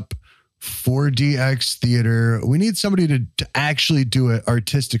top 4DX theater. We need somebody to actually do it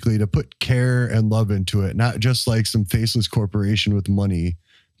artistically, to put care and love into it, not just like some faceless corporation with money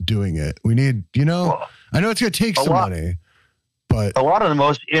doing it. We need, you know, well, I know it's going to take some money, but a lot of the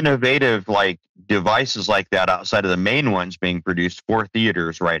most innovative like devices like that outside of the main ones being produced for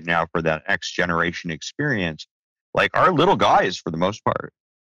theaters right now for that X generation experience, like are little guys for the most part,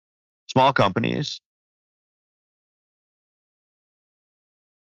 small companies.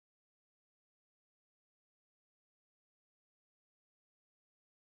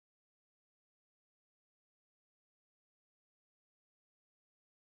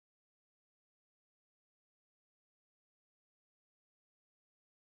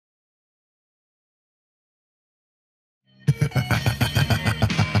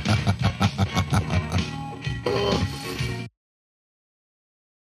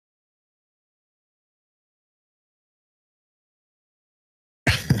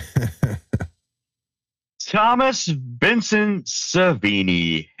 Thomas Vincent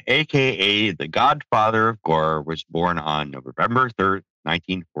Savini, a.k.a. the Godfather of Gore, was born on November 3rd,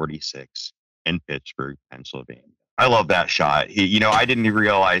 1946 in Pittsburgh, Pennsylvania. I love that shot. I didn't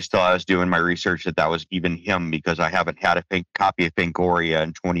realize till I was doing my research that was even him, because I haven't had a copy of Fangoria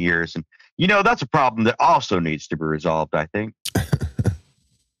in 20 years. And, that's a problem that also needs to be resolved, I think.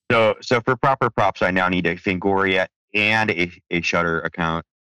 So for proper props, I now need a Fangoria and a Shudder account.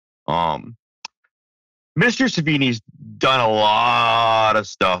 Mr. Savini's done a lot of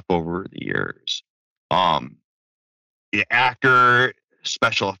stuff over the years. Actor,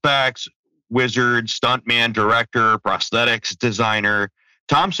 special effects, wizard, stuntman, director, prosthetics designer.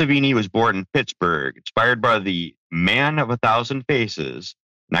 Tom Savini was born in Pittsburgh, inspired by the Man of a Thousand Faces,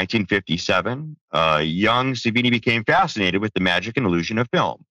 1957. Young Savini became fascinated with the magic and illusion of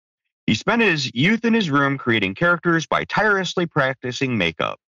film. He spent his youth in his room creating characters by tirelessly practicing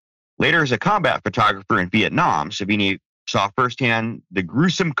makeup. Later, as a combat photographer in Vietnam, Savini saw firsthand the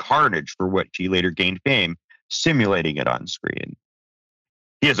gruesome carnage for which he later gained fame, simulating it on screen.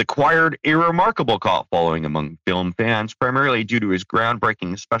 He has acquired a remarkable cult following among film fans, primarily due to his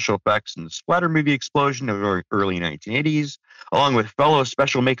groundbreaking special effects in the splatter movie explosion of the early 1980s, along with fellow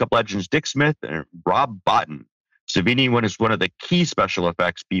special makeup legends Dick Smith and Rob Bottin. Savini was one of the key special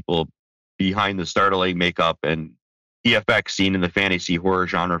effects people behind the startling makeup and effects seen in the fantasy horror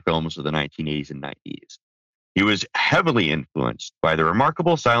genre films of the 1980s and 90s. He was heavily influenced by the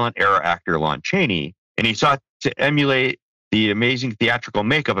remarkable silent era actor Lon Chaney, and he sought to emulate the amazing theatrical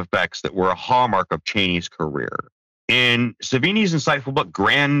makeup effects that were a hallmark of Chaney's career. In Savini's insightful book,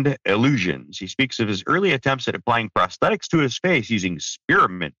 Grand Illusions, he speaks of his early attempts at applying prosthetics to his face using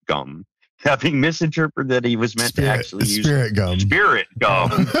spearmint gum, having misinterpreted that he was meant to actually use spirit gum. Spirit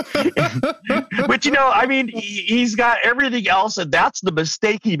gum. Which, I mean, he's got everything else, and that's the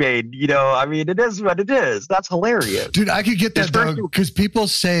mistake he made. I mean, it is what it is. That's hilarious. Dude, I could get that though, because people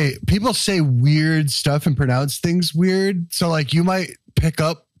say weird stuff and pronounce things weird. So like you might pick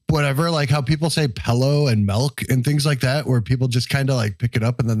up whatever, like how people say pillow and milk and things like that, where people just kind of like pick it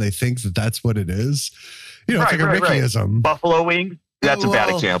up and then they think that that's what it is. It's like a Rickyism. Buffalo wing. That's a bad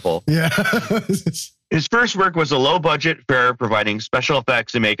example. Yeah. His first work was a low-budget fair providing special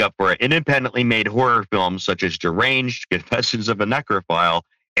effects and makeup for independently made horror films such as Deranged, Confessions of a Necrophile,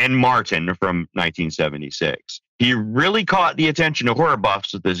 and Martin from 1976. He really caught the attention of horror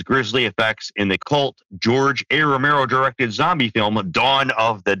buffs with his grisly effects in the cult George A. Romero-directed zombie film Dawn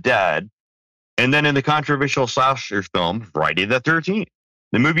of the Dead, and then in the controversial slasher film Friday the 13th.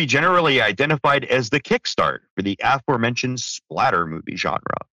 The movie generally identified as the kickstart for the aforementioned splatter movie genre.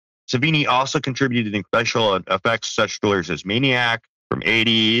 Savini also contributed in special effects such thrillers as Maniac from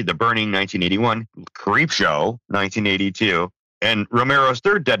 80, The Burning 1981, Creepshow 1982, and Romero's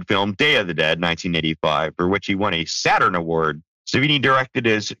third Dead film, Day of the Dead 1985, for which he won a Saturn Award. Savini directed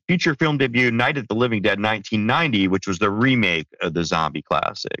his feature film debut, Night of the Living Dead 1990, which was the remake of the zombie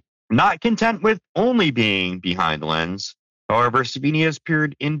classic. Not content with only being behind the lens, however, Savini has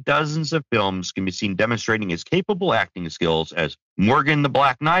appeared in dozens of films, can be seen demonstrating his capable acting skills as Morgan the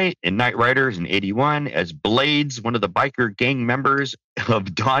Black Knight in Knight Riders in 81, as Blades, one of the biker gang members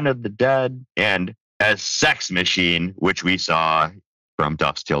of Dawn of the Dead, and as Sex Machine, which we saw from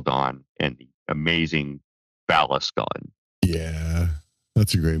Dusk Till Dawn, and the amazing Phallus Gun. Yeah,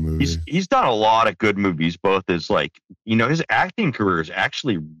 that's a great movie. He's done a lot of good movies, both as his acting career is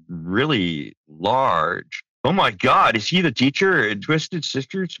actually really large. Oh my God, is he the teacher in Twisted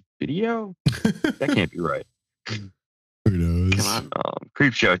Sisters video? That can't be right. Who knows? Come on.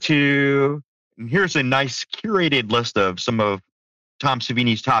 Creepshow 2. And here's a nice curated list of some of Tom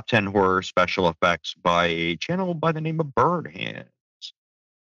Savini's top 10 horror special effects by a channel by the name of Bird Hands.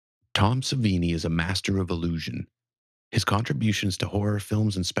 Tom Savini is a master of illusion. His contributions to horror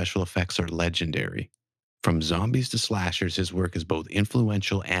films and special effects are legendary. From zombies to slashers, his work is both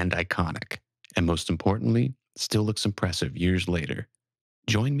influential and iconic. And most importantly, still looks impressive years later.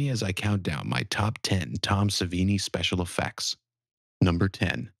 Join me as I count down my top 10 Tom Savini special effects. Number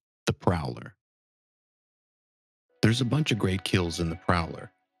 10, The Prowler. There's a bunch of great kills in The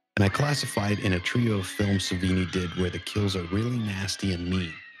Prowler, and I classified in a trio of films Savini did where the kills are really nasty and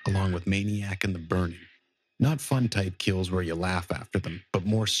mean, along with Maniac and The Burning. Not fun type kills where you laugh after them, but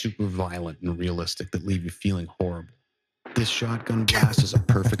more super violent and realistic that leave you feeling horrible. This shotgun blast is a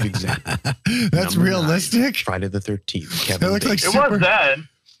perfect example. That's Number realistic. 9, Friday the 13th. Kevin That looked like Bacon. It was then.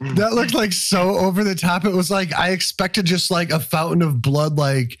 That looked like so over the top. It was like I expected just like a fountain of blood,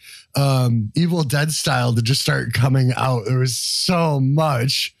 like Evil Dead style, to just start coming out. There was so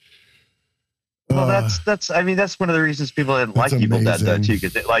much. Well, that's one of the reasons people didn't like Evil Dead though too,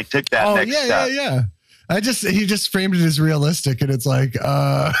 because it took that next step. Yeah. He just framed it as realistic, and it's like,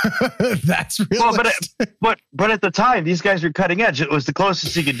 that's realistic. Well, but at the time, these guys were cutting edge. It was the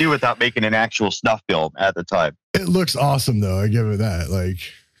closest you could do without making an actual snuff film at the time. It looks awesome, though. I give it that.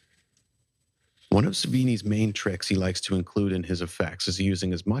 One of Savini's main tricks he likes to include in his effects is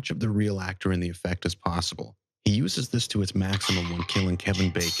using as much of the real actor in the effect as possible. He uses this to its maximum when killing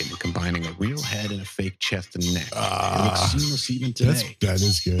Kevin Bacon and combining a real head and a fake chest and neck. It looks seamless even today. That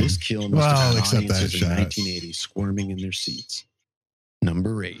is good. This kill must have had audiences in the shot. 1980s squirming in their seats.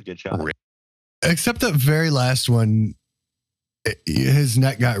 Number 8. Good shot. Except that very last one, his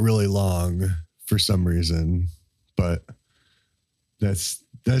neck got really long for some reason, but that's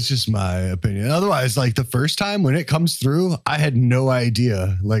just my opinion. Otherwise, the first time when it comes through, I had no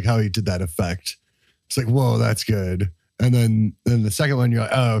idea how he did that effect. It's like, whoa, that's good. And then the second one, you're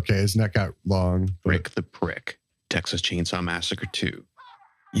like, oh, okay, his neck got long. Rick the Prick, Texas Chainsaw Massacre 2.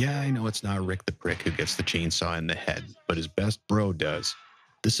 Yeah, I know it's not Rick the Prick who gets the chainsaw in the head, but his best bro does.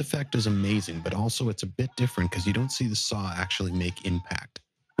 This effect is amazing, but also it's a bit different because you don't see the saw actually make impact,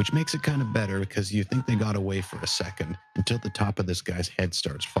 which makes it kind of better because you think they got away for a second until the top of this guy's head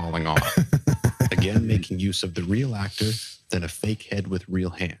starts falling off. Again, making use of the real actor, then a fake head with real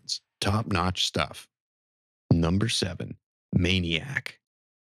hands. Top-notch stuff. Number 7, Maniac.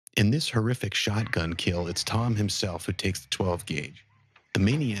 In this horrific shotgun kill, it's Tom himself who takes the 12 gauge. The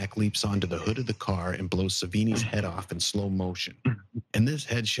Maniac leaps onto the hood of the car and blows Savini's head off in slow motion. And this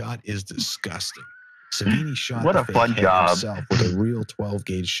headshot is disgusting. Savini shot What the a fake fun head job. himself with a real 12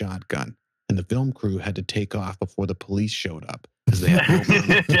 gauge shotgun, and the film crew had to take off before the police showed up because they had no money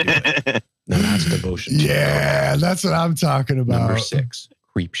to do it. Now that's devotion. Yeah, that's what I'm talking about. Number 6,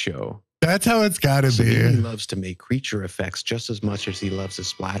 Creep Show. That's how it's got to Savini be. loves to make creature effects just as much as he loves his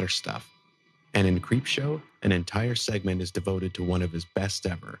splatter stuff. And in Creepshow, an entire segment is devoted to one of his best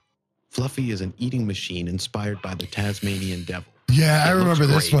ever. Fluffy is an eating machine inspired by the Tasmanian devil. Yeah, I It looks remember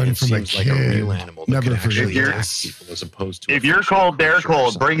this great one and from a seems like a real kid. animal that Never can forget actually attack this. people as opposed to a If you're fictional cold, they're creature or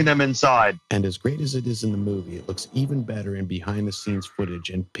cold. Bring something. them inside. And as great as it is in the movie, it looks even better in behind-the-scenes footage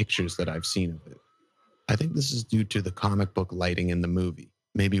and pictures that I've seen of it. I think this is due to the comic book lighting in the movie.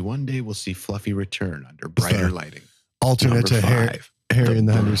 Maybe one day we'll see Fluffy return under brighter lighting. Alternate to Number 5, Harry and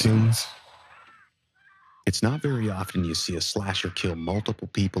the Burn. Hendersons. It's not very often you see a slasher kill multiple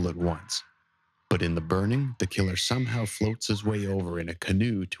people at once. But in The Burning, the killer somehow floats his way over in a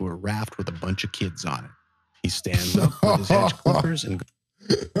canoe to a raft with a bunch of kids on it. He stands up with his hedge clippers and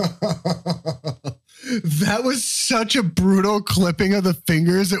That was such a brutal clipping of the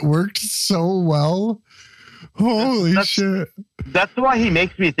fingers. It worked so well. Holy shit. That's why he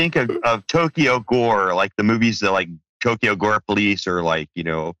makes me think of Tokyo Gore, like the movies that like Tokyo Gore Police or like, you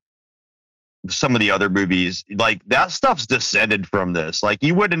know, some of the other movies. Like that stuff's descended from this. Like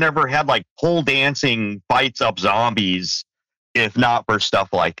you would have never had like pole dancing fights up zombies if not for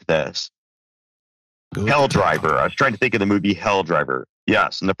stuff like this. Hell Driver. I was trying to think of the movie Hell Driver.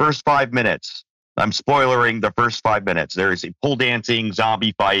 Yes, in the first 5 minutes, I'm spoilering the first 5 minutes. There is a pole dancing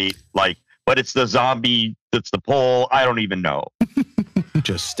zombie fight, like, but it's the zombie that's the pole. I don't even know.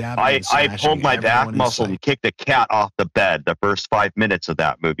 just stabbing I and slashing pulled my back everyone in muscle sight. and kicked a cat off the bed the first 5 minutes of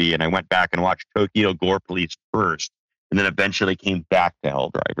that movie, and I went back and watched Tokyo Gore Police first, and then eventually came back to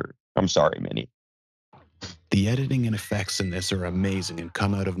Hell Driver. I'm sorry, Minnie. The editing and effects in this are amazing and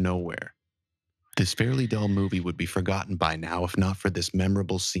come out of nowhere. This fairly dull movie would be forgotten by now if not for this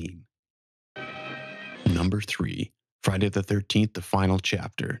memorable scene. Number 3, Friday the 13th, the final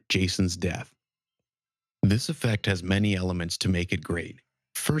chapter, Jason's death. This effect has many elements to make it great.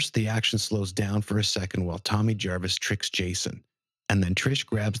 First, the action slows down for a second while Tommy Jarvis tricks Jason, and then Trish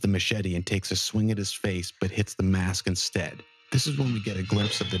grabs the machete and takes a swing at his face but hits the mask instead. This is when we get a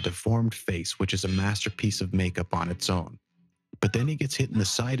glimpse of the deformed face, which is a masterpiece of makeup on its own. But then he gets hit in the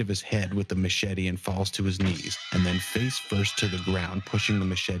side of his head with the machete and falls to his knees, and then face first to the ground, pushing the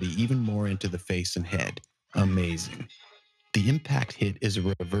machete even more into the face and head. Amazing. The impact hit is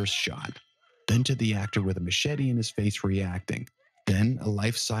a reverse shot, then to the actor with a machete in his face reacting, then a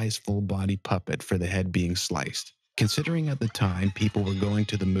life-size full-body puppet for the head being sliced. Considering at the time people were going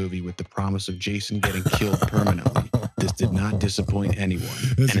to the movie with the promise of Jason getting killed permanently, this did not disappoint anyone,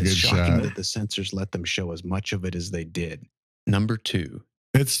 That's a and it's good shocking shot. that the censors let them show as much of it as they did. Number 2.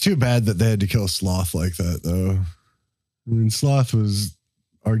 It's too bad that they had to kill Sloth like that, though. I mean, Sloth was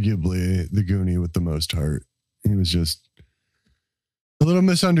arguably the Goonie with the most heart. He was just a little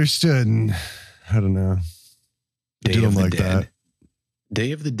misunderstood, and I don't know. Day Do of him the like Dead. that.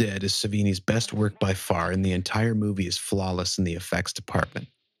 Day of the Dead is Savini's best work by far, and the entire movie is flawless in the effects department.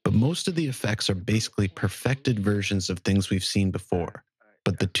 But most of the effects are basically perfected versions of things we've seen before.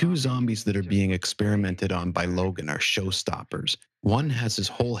 But the 2 zombies that are being experimented on by Logan are showstoppers. One has his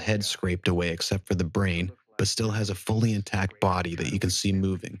whole head scraped away except for the brain, but still has a fully intact body that you can see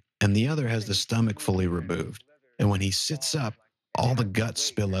moving. And the other has the stomach fully removed. And when he sits up, all the guts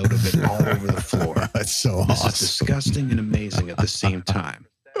spill out of it all over the floor. That's so This awesome. is disgusting and amazing at the same time.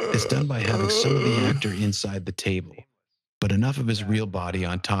 It's done by having some of the actor inside the table, but enough of his real body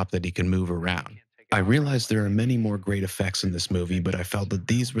on top that he can move around. I realize there are many more great effects in this movie, but I felt that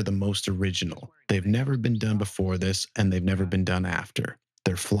these were the most original. They've never been done before this, and they've never been done after.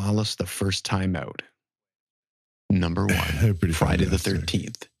 They're flawless the first time out. Number 1, They're pretty Friday the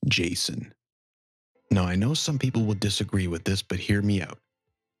fantastic. 13th, Jason. Now, I know some people will disagree with this, but hear me out.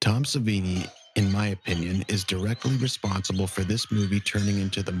 Tom Savini, in my opinion, is directly responsible for this movie turning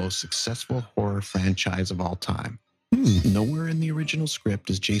into the most successful horror franchise of all time. Nowhere in the original script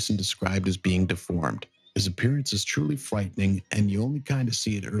is Jason described as being deformed. His appearance is truly frightening, and you only kind of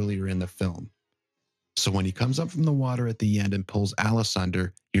see it earlier in the film. So when he comes up from the water at the end and pulls Alice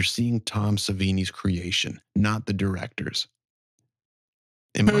under, you're seeing Tom Savini's creation, not the director's.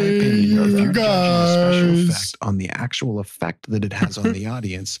 In my opinion, if you're judging a special effect on the actual effect that it has on the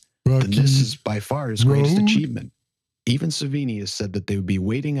audience, then this is by far his greatest achievement. Even Savini has said that they would be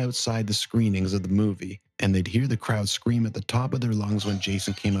waiting outside the screenings of the movie, and they'd hear the crowd scream at the top of their lungs when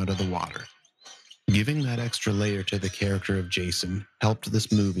Jason came out of the water. Giving that extra layer to the character of Jason helped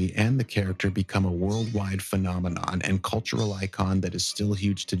this movie and the character become a worldwide phenomenon and cultural icon that is still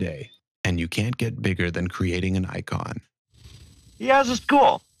huge today. And you can't get bigger than creating an icon. He has a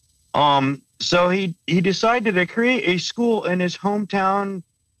school. So he decided to create a school in his hometown,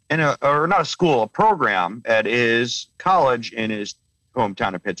 or not a school, a program at his college in his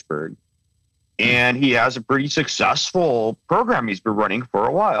hometown of Pittsburgh. And he has a pretty successful program he's been running for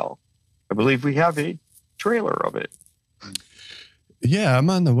a while. I believe we have a trailer of it. Yeah, I'm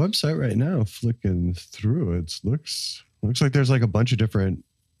on the website right now, flicking through it. Looks like there's like a bunch of different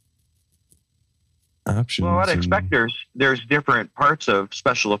options. Well, I'd expect there's different parts of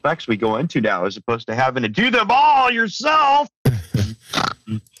special effects we go into now, as opposed to having to do them all yourself.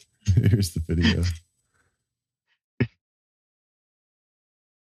 Here's the video.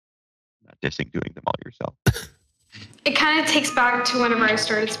 Not dissing doing them all yourself. It kind of takes back to whenever I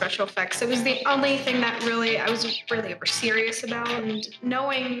started special effects. It was the only thing that I was really ever serious about. And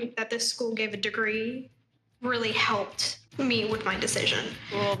knowing that this school gave a degree really helped me with my decision.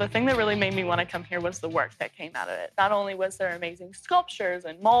 Well, the thing that really made me want to come here was the work that came out of it. Not only was there amazing sculptures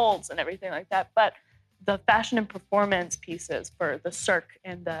and molds and everything like that, but the fashion and performance pieces for the cirque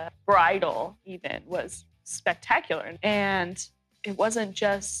and the bridal even was spectacular. And it wasn't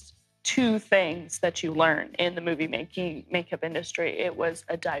just two things that you learn in the movie makeup industry. It was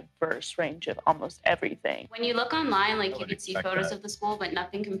a diverse range of almost everything. When you look online, like you can see photos of the school, but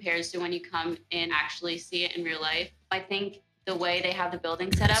nothing compares to when you come and actually see it in real life. I think the way they have the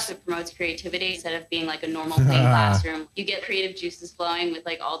building set up, it promotes creativity instead of being like a normal plain classroom. You get creative juices flowing with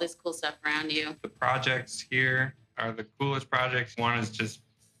like all this cool stuff around you. The projects here are the coolest projects. One is just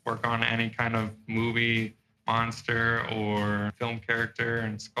work on any kind of movie, monster or film character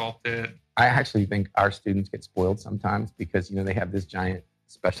and sculpt it. I actually think our students get spoiled sometimes because, they have this giant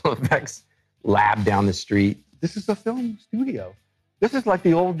special effects lab down the street. This is a film studio. This is like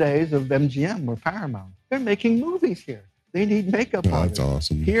the old days of MGM or Paramount. They're making movies here. They need makeup artists. That's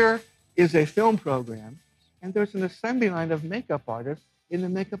awesome. Here is a film program, and there's an assembly line of makeup artists in the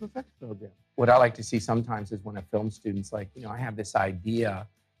makeup effects program. What I like to see sometimes is when a film student's like, I have this idea,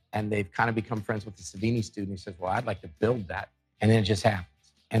 and they've kind of become friends with the Savini student who says, well, I'd like to build that. And then it just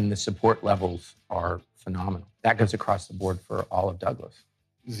happens. And the support levels are phenomenal. That goes across the board for all of Douglas.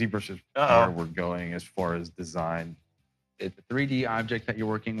 ZBrush is where we're going as far as design. It's a 3D object that you're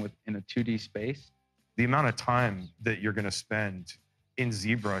working with in a 2D space. The amount of time that you're going to spend in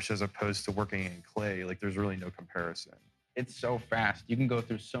ZBrush as opposed to working in clay, like there's really no comparison. It's so fast. You can go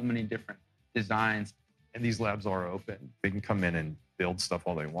through so many different designs. And these labs are open. They can come in and build stuff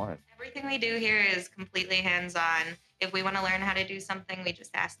all they want. Everything we do here is completely hands-on. If we want to learn how to do something, we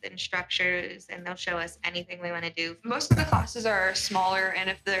just ask the instructors and they'll show us anything we want to do. Most of the classes are smaller, and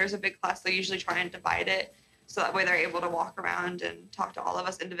if there's a big class, they usually try and divide it so that way they're able to walk around and talk to all of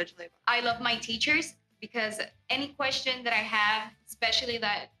us individually. I love my teachers because any question that I have, especially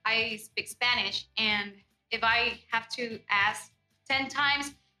that I speak Spanish, and if I have to ask 10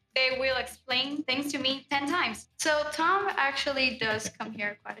 times, they will explain things to me 10 times. So Tom actually does come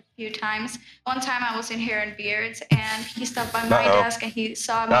here quite a few times. One time I was in here in Beards, and he stopped by my desk and he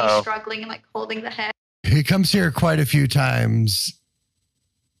saw me struggling and like holding the head. He comes here quite a few times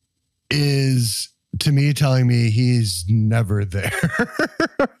is, to me, telling me he's never there.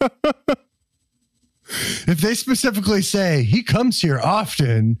 If they specifically say he comes here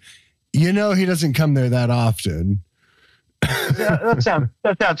often, he doesn't come there that often. Yeah,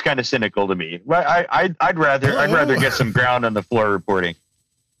 that sounds kind of cynical to me. I'd rather get some ground on the floor reporting.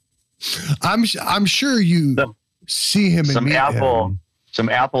 I'm sure you see him and meet him. Some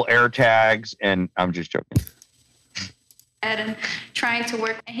Apple AirTags, and I'm just joking. And trying to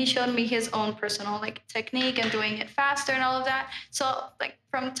work, and he showed me his own personal technique and doing it faster and all of that. So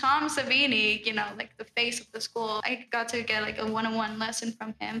from Tom Savini, the face of the school, I got to get a one-on-one lesson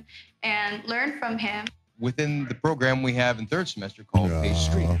from him and learn from him. Within the program we have in third semester called Phase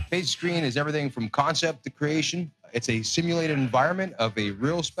Screen. Phase Screen is everything from concept to creation. It's a simulated environment of a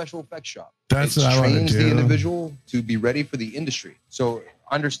real special effects shop. That's it what I want to trains do. the individual to be ready for the industry. So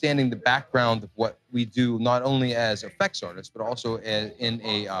understanding the background of what we do, not only as effects artists, but also in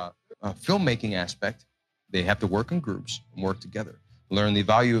a filmmaking aspect. They have to work in groups and work together, learn the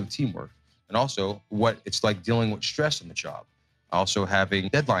value of teamwork, and also what it's like dealing with stress on the job. Also having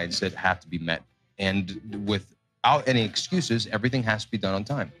deadlines that have to be met. And without any excuses, everything has to be done on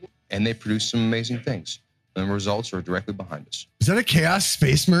time. And they produce some amazing things. And the results are directly behind us. Is that a Chaos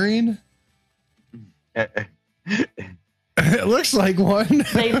Space Marine? It looks like one.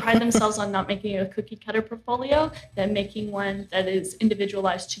 They pride themselves on not making a cookie cutter portfolio, than making one that is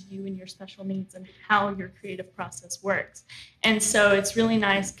individualized to you and your special needs and how your creative process works. And so it's really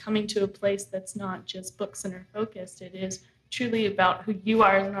nice coming to a place that's not just book center focused. It is truly about who you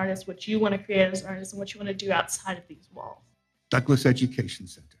are as an artist, what you want to create as an artist, and what you want to do outside of these walls. Douglas Education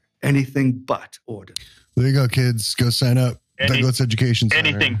Center. Anything but order. There you go, kids. Go sign up. Douglas Education Center.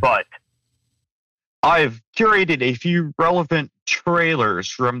 Anything but. I've curated a few relevant trailers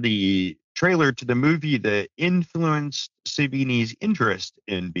from the trailer to the movie that influenced Savini's interest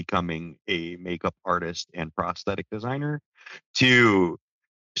in becoming a makeup artist and prosthetic designer, to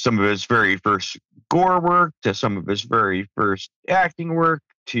some of his very first gore work, to some of his very first acting work,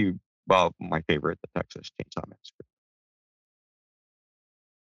 to, well, my favorite, the Texas Chainsaw Massacre.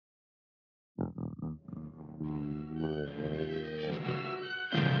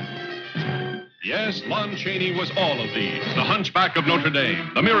 Yes, Lon Chaney was all of these. The Hunchback of Notre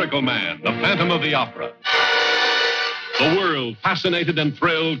Dame, the Miracle Man, the Phantom of the Opera. The world, fascinated and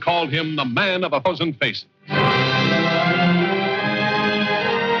thrilled, called him the Man of a Thousand Faces.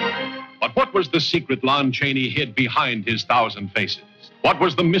 But what was the secret Lon Chaney hid behind his thousand faces? What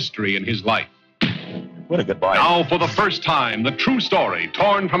was the mystery in his life? What a good line. Now, for the first time, the true story,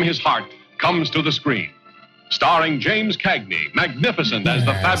 torn from his heart, comes to the screen. Starring James Cagney, magnificent as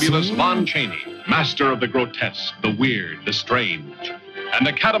the fabulous Lon Chaney, master of the grotesque, the weird, the strange. And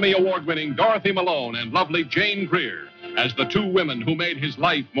Academy Award-winning Dorothy Malone and lovely Jane Greer as the two women who made his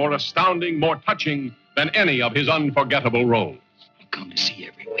life more astounding, more touching than any of his unforgettable roles. I'll come to see you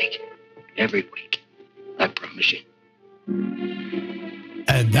every week. Every week. I promise you.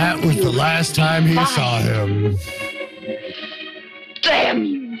 And that was the last time he saw him. Damn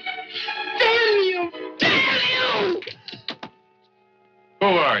you! Damn you! Damn you! Who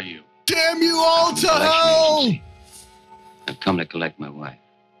are you? Damn you all to hell! I've come to collect my wife.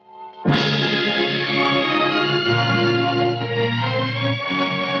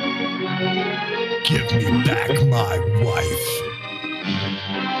 Give me back my wife.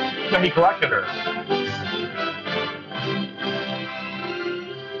 He collected her.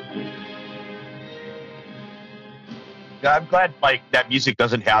 Yeah, I'm glad like that music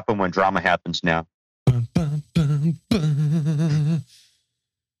doesn't happen when drama happens now.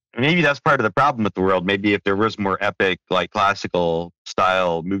 Maybe that's part of the problem with the world. Maybe if there was more epic, like classical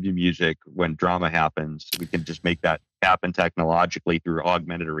style movie music when drama happens, we can just make that happen technologically through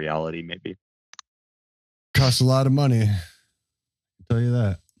augmented reality, maybe. Costs a lot of money. I'll tell you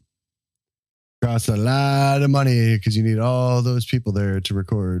that. Costs a lot of money because you need all those people there to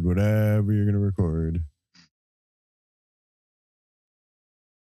record whatever you're going to record.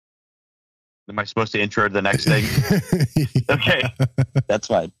 Am I supposed to intro the next thing? Okay, that's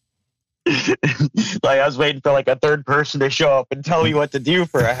fine. Like I was waiting for like a third person to show up and tell me what to do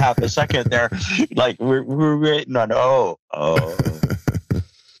for a half a second there. Like we're waiting on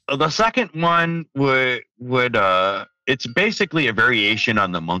The second one would it's basically a variation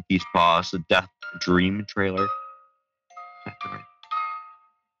on the Monkey's Paw, the Death Dream trailer.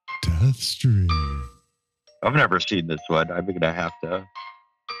 Death's Dream. I've never seen this one. I'm gonna have to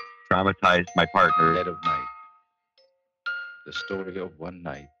traumatize my partner. Dead of Night. The story of one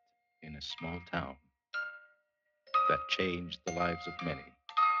night in a small town that changed the lives of many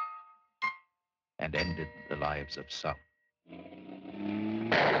and ended the lives of some.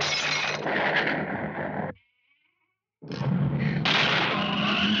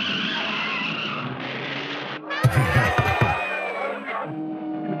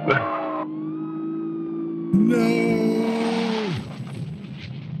 No.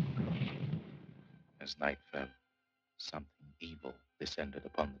 As night fell, something evil descended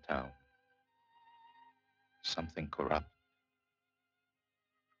upon the town. Something corrupt,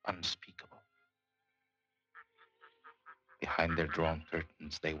 unspeakable. Behind their drawn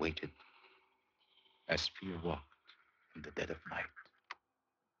curtains, they waited as fear walked in the dead of night.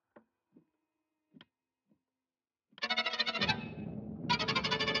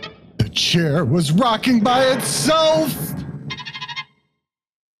 The chair was rocking by itself.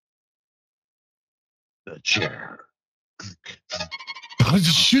 The chair. Oh,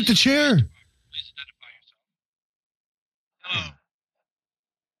 just shoot the chair.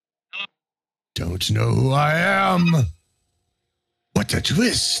 Don't know who I am. What a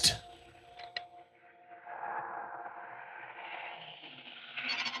twist.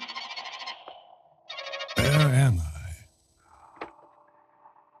 Where am I?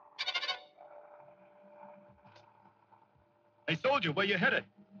 Hey, soldier, where you headed?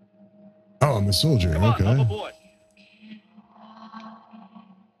 Oh, I'm a soldier. Come on, Okay. hop aboard.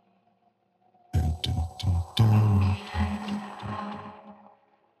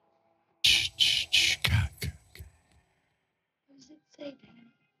 What does it say, Daddy?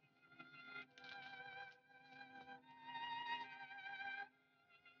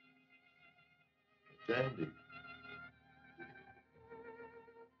 Sandy.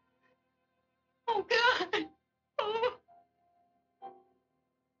 Oh, God. Oh.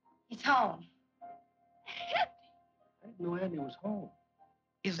 He's home. I didn't know Andy was home.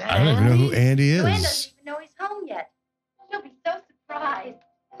 Is I don't even know who Andy Gwen is. doesn't even know he's home yet. She'll be so surprised.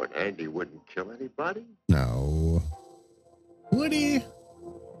 But Andy wouldn't kill anybody? No. Would he?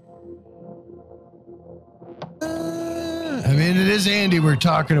 I mean, it is Andy we're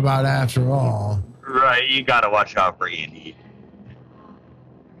talking about after all. Right, you gotta watch out for Andy.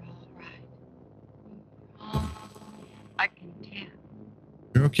 I can tell.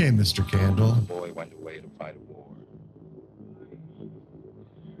 You're okay, Mr. Candle. The boy went away to fight a war.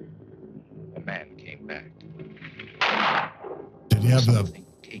 A man came back. Did he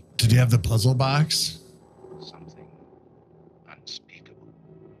have the puzzle box? Something unspeakable.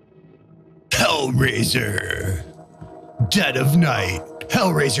 Hellraiser. Dead of Night.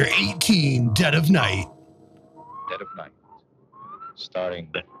 Hellraiser 18, Dead of Night. Dead of Night.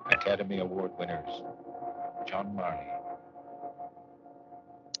 Starring Academy Award winners John Marley.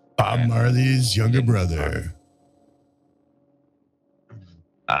 Bob Marley's younger brother.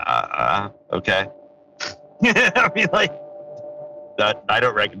 Okay. I mean, like, that I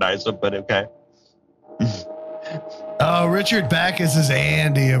don't recognize him, but okay. Oh, Richard Backus is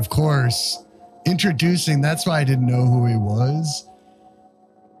Andy, of course. Introducing, that's why I didn't know who he was.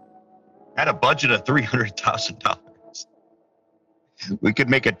 Had a budget of $300,000. We could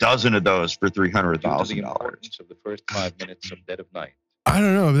make a dozen of those for $300,000. The importance of the first 5 minutes of Dead of Night. I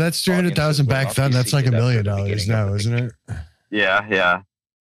don't know. That's 300,000 back then. That's like $1 million now, isn't it? Yeah.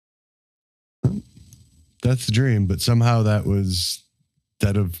 That's the dream, but somehow that was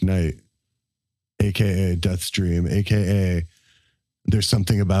Dead of Night, aka Death's Dream, aka there's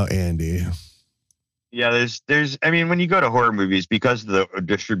something about Andy. Yeah, there's I mean, when you go to horror movies, because of the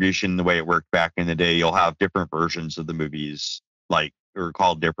distribution, the way it worked back in the day, you'll have different versions of the movies, like, or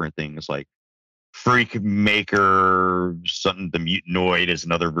called different things, like Freak Maker, something, the Mutanoid is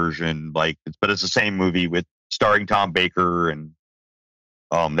another version, like, but it's the same movie with starring Tom Baker and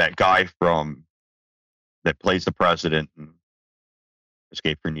that guy from that plays the president in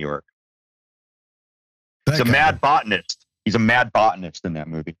Escape from New York. He's a mad botanist. He's a mad botanist in that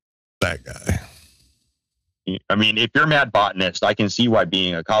movie. That guy. I mean, if you're a mad botanist, I can see why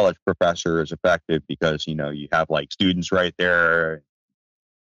being a college professor is effective, because, you know, you have like students right there,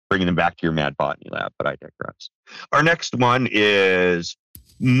 bringing them back to your mad botany lab, but I digress. Our next one is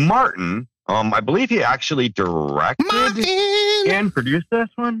Martin. I believe he actually directed and produced this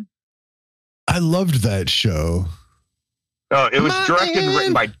one. I loved that show. Oh, it was directed and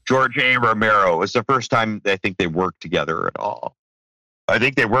written by George A. Romero. It was the first time I think they worked together at all. I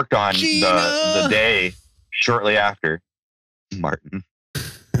think they worked on the day shortly after Martin.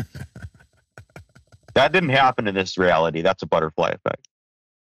 That didn't happen in this reality. That's a butterfly effect.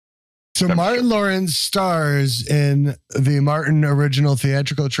 So Martin Lawrence stars in the Martin original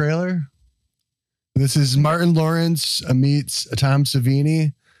theatrical trailer. This is Martin Lawrence meets Tom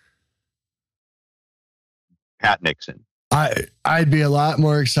Savini. Pat Nixon. I'd be a lot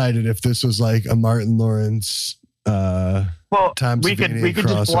more excited if this was like a Martin Lawrence. Tom we Savini could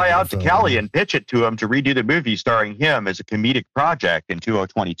just fly out to crossover Cali and pitch it to him to redo the movie starring him as a comedic project in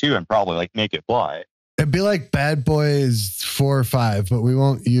 2022 and probably like make it fly. It'd be like Bad Boys 4 or 5, but we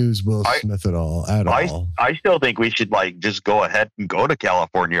won't use Will Smith at all. I still think we should like just go ahead and go to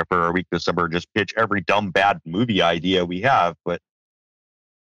California for a week this summer, just pitch every dumb bad movie idea we have. But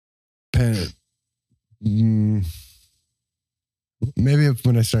maybe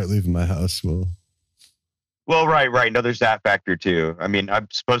when I start leaving my house, well, right. No, there's that factor too. I mean, I'm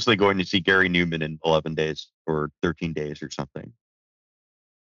supposedly going to see Gary Newman in 11 days or 13 days or something.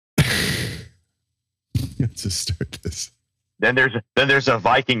 Let's just start this. Then there's a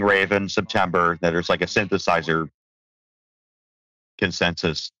Viking rave in September. That there's like a synthesizer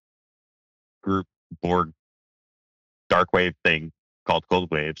consensus group board dark wave thing called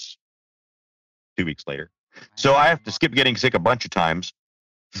Cold Waves 2 weeks later. So I have to skip getting sick a bunch of times.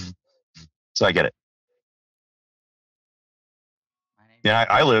 So I get it. Yeah,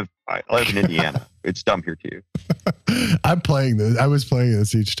 I live in Indiana. It's dumb here too. I'm playing this. I was playing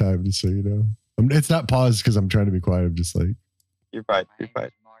this each time, just so you know. It's not paused because I'm trying to be quiet. I'm just like, you're fine. You're fine.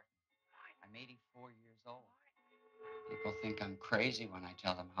 I'm 84 years old. People think I'm crazy when I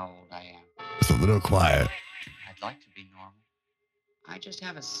tell them how old I am. it's a little quiet. I'd like to be normal. I just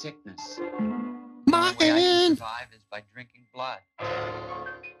have a sickness. My The way I can survive is by drinking blood.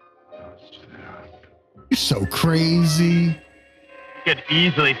 You're so crazy. You could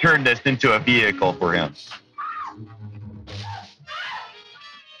easily turn this into a vehicle for him.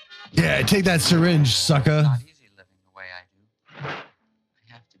 Yeah, take that syringe, sucker.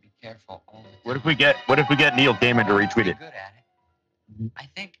 Careful all the time. What if we get Neil Gaiman to retweet it? Good at it. I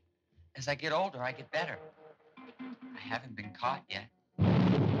think as I get older, I get better. I haven't been caught yet.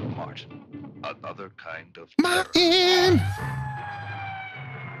 Martin, another kind of Martin!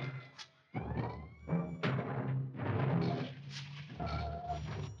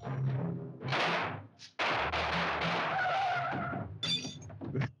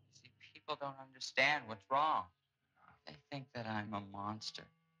 See, people don't understand what's wrong. They think that I'm a monster.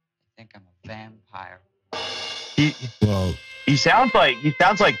 They think I'm a vampire. He sounds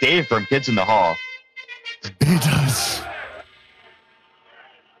like Dave from Kids in the Hall. He does.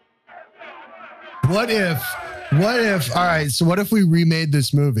 What if, all right, so what if we remade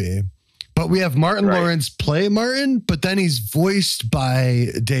this movie, but we have Martin Lawrence play Martin, but then he's voiced by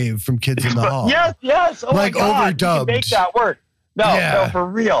Dave from Kids in the Hall. Yes. Oh like my God, overdubbed. you can make that work. No, for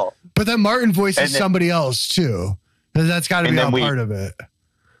real. But then Martin voices somebody else too. That's got to be all part of it.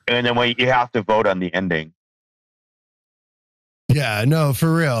 And then you have to vote on the ending. Yeah, no,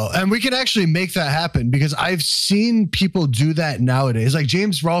 for real. And we can actually make that happen because I've seen people do that nowadays. Like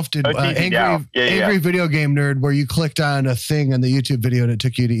James Rolfe did Angry Video Game Nerd, where you clicked on a thing on the YouTube video and it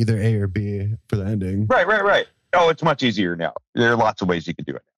took you to either A or B for the ending. Right. Oh, it's much easier now. There are lots of ways you can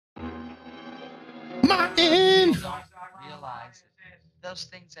do it. Martin! People don't realize those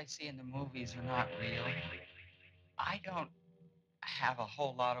things I see in the movies are not real. I don't have a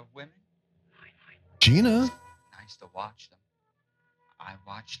whole lot of women. Gina? Nice to watch them. I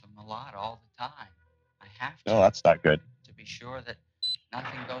watch them a lot all the time. I have to. No, that's not good. To be sure that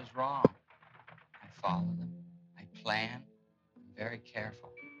nothing goes wrong. I follow them. I plan. I'm very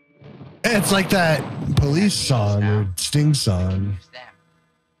careful. It's like that Police song or Sting song.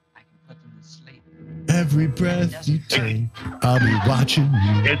 Put them to sleep. Every breath you take, I'll be watching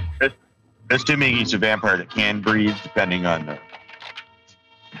you. Assuming he's a vampire that can breathe, depending on the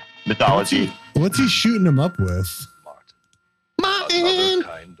mythology. What's he shooting him up with? Martin!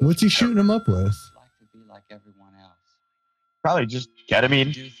 What's he shooting him up with? Like everyone else. Probably just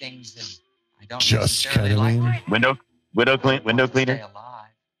ketamine. Do things that I don't Just necessarily ketamine. like. Window cleaner. Stay alive.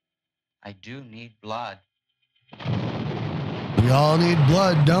 I do need blood. We all need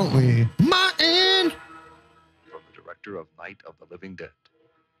blood, don't we? Martin! From the director of Night of the Living Dead.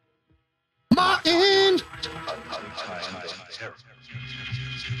 Martin!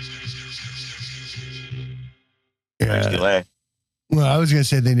 Nice delay. Well, I was going to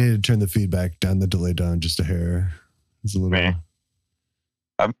say they needed to turn the feedback down, the delay down just a hair. It's a little. Man.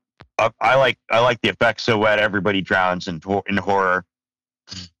 I like the effects so wet everybody drowns in horror.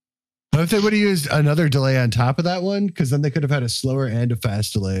 What if they would have used another delay on top of that one? Because then they could have had a slower and a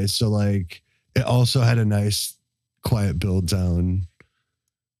fast delay. So like it also had a nice quiet build down.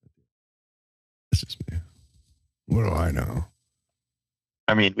 This is me. What do I know?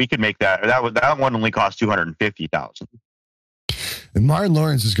 I mean, we could make that one only cost $250,000. And Martin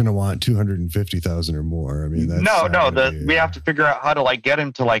Lawrence is going to want 250,000 or more. I mean, that's we have to figure out how to like get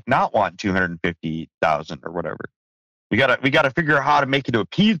him to like not want 250,000 or whatever. We gotta figure out how to make it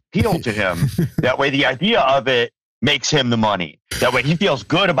appeal to him. That way, the idea of it makes him the money. That way, he feels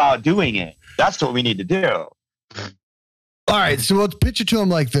good about doing it. That's what we need to do. All right, so we'll pitch it to him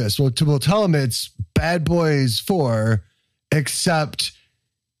like this. We'll tell him it's Bad Boys 4, except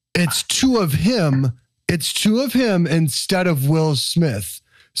it's two of him. It's two of him instead of Will Smith.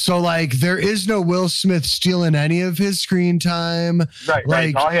 So like there is no Will Smith stealing any of his screen time. Right,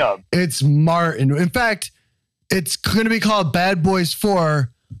 like, all him. It's Martin. In fact, it's going to be called Bad Boys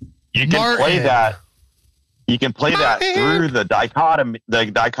 4. You can play that. You can play that through the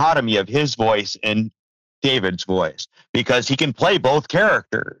dichotomy of his voice and David's voice, because he can play both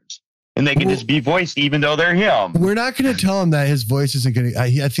characters and they can just be voiced even though they're him. We're not going to tell him that his voice isn't going to.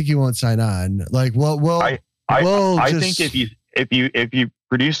 I think he won't sign on. Like, I think if you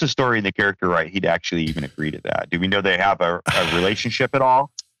produce the story and the character right, he'd actually even agree to that. Do we know they have a relationship at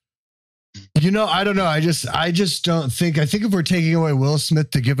all? You know, I don't know. I just don't think. I think if we're taking away Will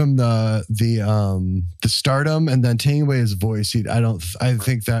Smith to give him the stardom and then taking away his voice, I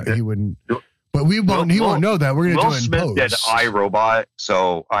think that he wouldn't. But he won't know that. We're gonna Will do it in Smith post. did iRobot,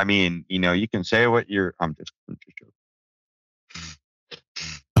 so I mean, you can say what you're. I'm just joking.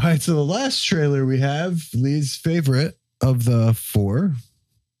 All right, so the last trailer we have, Lee's favorite of the 4.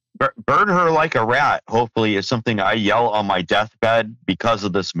 Burn her like a rat, hopefully, is something I yell on my deathbed because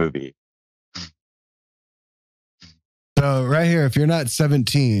of this movie. So right here, if you're not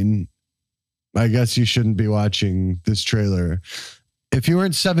 17, I guess you shouldn't be watching this trailer. If you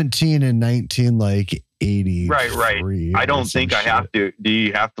weren't 17 in 1980, Right. I don't think I have to. Do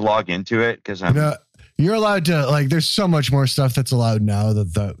you have to log into it? Because you're allowed to. There's so much more stuff that's allowed now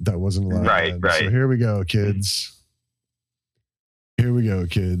that wasn't allowed. Right. So here we go, kids.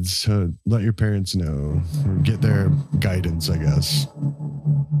 Let your parents know. Get their guidance, I guess.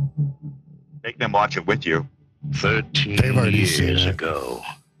 Make them watch it with you. 13 They've already seen years it. ago,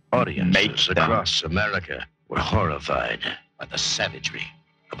 audiences across America were horrified by the savagery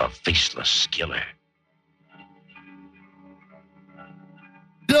of a faceless killer.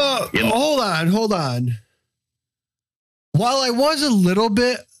 Hold on. While I was a little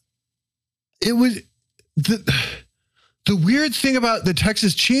bit, it was the weird thing about the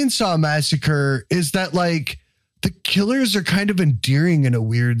Texas Chainsaw Massacre is that the killers are kind of endearing in a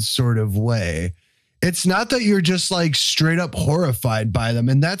weird sort of way. It's not that you're just straight up horrified by them.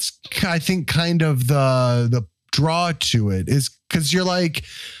 And that's, I think, kind of the draw to it, is because you're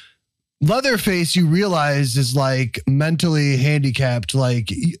Leatherface, you realize, is mentally handicapped.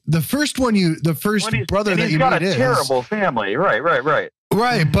 The first brother that you meet is terrible family. Right.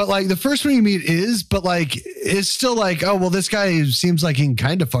 Right. But the first one you meet is still oh, well, this guy seems like he can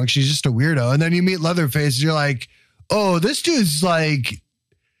kind of function. He's just a weirdo. And then you meet Leatherface and you're oh, this dude's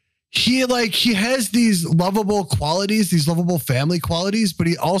he has these lovable qualities, these lovable family qualities, but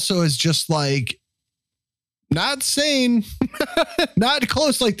he also is just not sane, not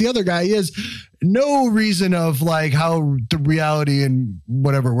close like the other guy. He has no reason of how the reality and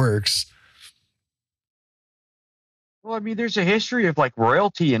whatever works. Well, I mean, there's a history of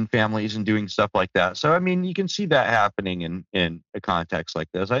royalty in families and doing stuff like that. So, I mean, you can see that happening in a context like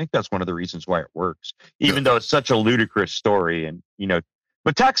this. I think that's one of the reasons why it works, even though it's such a ludicrous story. And,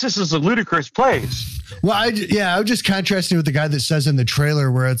 but Texas is a ludicrous place. Well, I was just contrasting with the guy that says in the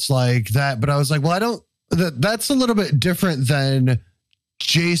trailer where it's that, but I was well, that's a little bit different than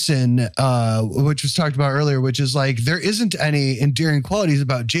Jason, which was talked about earlier, which is there isn't any endearing qualities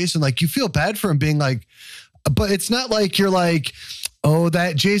about Jason. You feel bad for him being but it's not you're oh,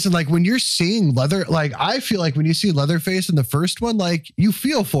 that Jason, when you're seeing I feel when you see Leatherface in the first one, you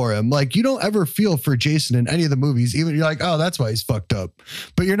feel for him. You don't ever feel for Jason in any of the movies. Even you're oh, that's why he's fucked up.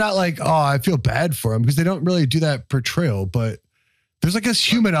 But you're not oh, I feel bad for him, because they don't really do that portrayal. But there's this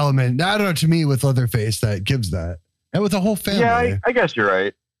human element, I don't know, to me with Leatherface that gives that. And with the whole family. Yeah, I guess you're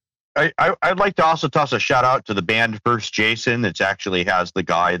right. I'd like to also toss a shout out to the band First Jason. That actually has the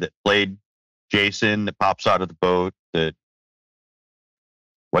guy that played Jason that pops out of the boat that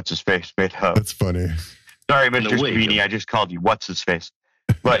what's his face made up. That's funny. Sorry, Mr. Savini, I just called you what's his face.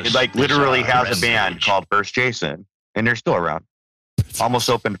 But literally has a band called First Jason, and they're still around. Almost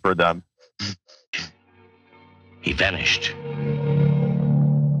open for them. He vanished.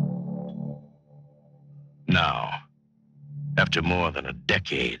 Now, after more than a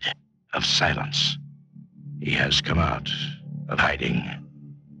decade of silence, he has come out of hiding.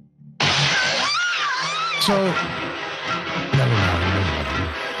 So, never mind.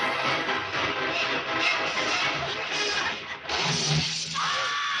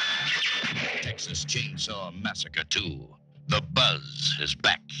 Texas Chainsaw Massacre 2. The Buzz is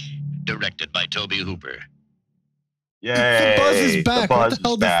back. Directed by Toby Hooper. Yay! The Buzz is back. What the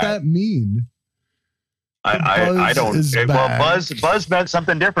hell does that mean? I don't. Buzz meant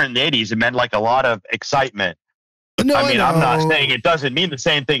something different in the 80s. It meant a lot of excitement. No, I mean, I'm not saying it doesn't mean the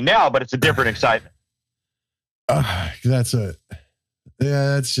same thing now, but it's a different excitement. That's it.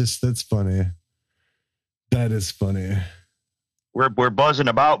 Yeah, that's funny. That is funny. We're buzzing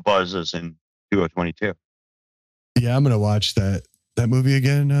about buzzes in 2022. Yeah, I'm gonna watch that movie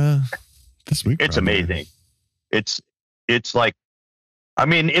again this week. It's probably. amazing. It's I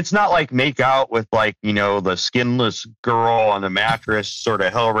mean, it's not make out with the skinless girl on the mattress sort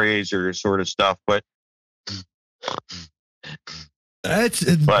of Hellraiser sort of stuff, but it's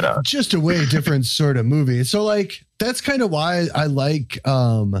just a way different sort of movie. So that's kind of why I like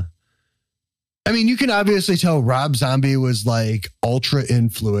I mean, you can obviously tell Rob Zombie was ultra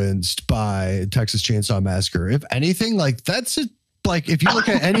influenced by Texas Chainsaw Massacre. If anything, that's like, if you look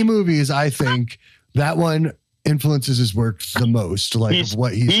at any movies, I think that one influences his work the most, like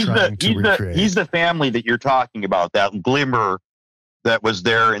what he's trying to recreate. He's the family that you're talking about, that glimmer that was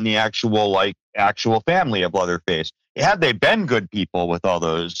there in the actual family of Leatherface. Had they been good people with all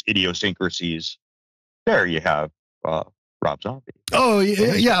those idiosyncrasies, there you have Rob Zombie. Oh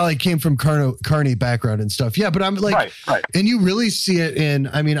yeah, like came from carny background and stuff. Yeah, but I'm like, right. And you really see it in,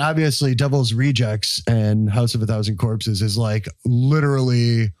 I mean, obviously Devil's Rejects and House of a Thousand Corpses is like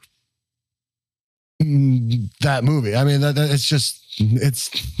literally that movie. I mean, it's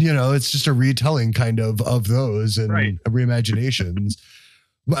just a retelling kind of those and reimaginations.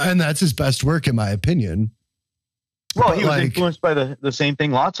 And that's his best work, in my opinion. Well, he was influenced by the same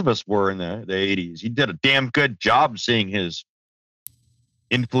thing lots of us were in the 80s. He did a damn good job seeing his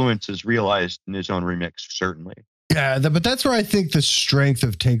influences realized in his own remix, certainly. Yeah, but that's where I think the strength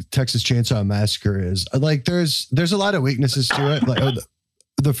of Texas Chainsaw Massacre is. Like, there's a lot of weaknesses to it. Like,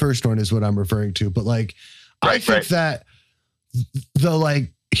 the first one is what I'm referring to. But, like, I think that the,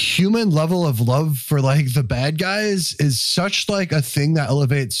 like, human level of love for, like, the bad guys is such, like, a thing that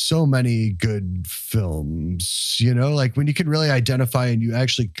elevates so many good films, you know, like when you can really identify and you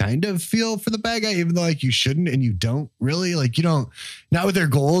actually kind of feel for the bad guy, even though, like, you shouldn't, and you don't really, like, you don't, not with their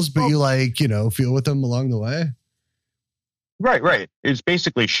goals, but you, like, you know, feel with them along the way. Right. It's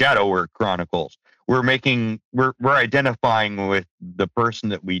basically Shadow Work Chronicles. We're identifying with the person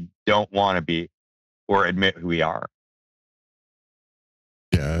that we don't want to be or admit who we are.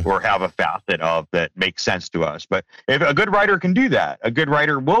 Yeah. Or have a facet of that makes sense to us. But if a good writer can do that, a good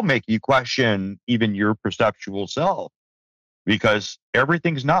writer will make you question even your perceptual self, because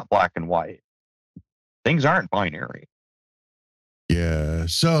everything's not black and white. Things aren't binary. Yeah.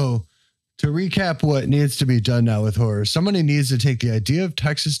 So to recap what needs to be done now with horror, somebody needs to take the idea of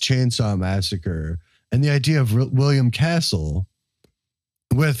Texas Chainsaw Massacre and the idea of William Castle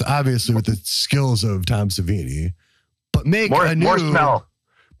with the skills of Tom Savini, but make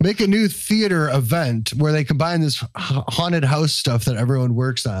a new theater event where they combine this haunted house stuff that everyone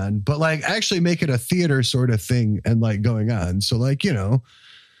works on, but like actually make it a theater sort of thing and like going on. So like, you know,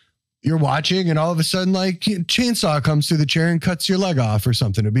 you're watching and all of a sudden like chainsaw comes through the chair and cuts your leg off or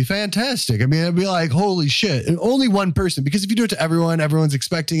something. It'd be fantastic. I mean, it'd be like, holy shit. And only one person, because if you do it to everyone, everyone's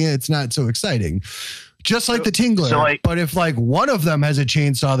expecting it. It's not so exciting. Just like the Tingler. But if like one of them has a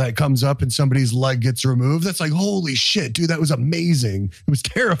chainsaw that comes up and somebody's leg gets removed, that's like, holy shit, dude, that was amazing. It was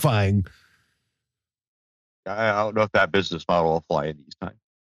terrifying. I don't know if that business model will fly in these times.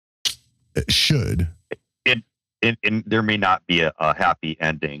 It should. There may not be a happy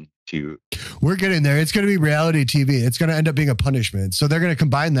ending to. We're getting there. It's going to be reality TV. It's going to end up being a punishment. So they're going to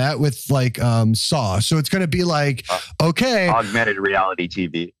combine that with like Saw. So it's going to be like, okay, augmented reality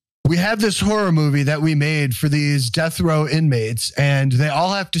TV. We have this horror movie that we made for these death row inmates, and they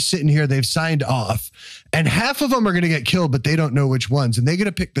all have to sit in here. They've signed off, and half of them are going to get killed, but they don't know which ones, and they get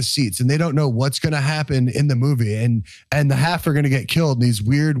to pick the seats, and they don't know what's going to happen in the movie, and the half are going to get killed in these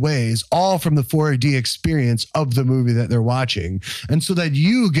weird ways, all from the 4D experience of the movie that they're watching, and so that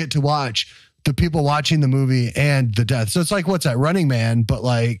you get to watch the people watching the movie and the death. So it's like, what's that, Running Man? But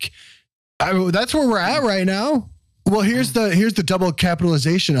like, that's where we're at right now. Well, here's the double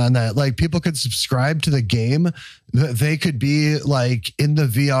capitalization on that. Like, people could subscribe to the game. They could be like in the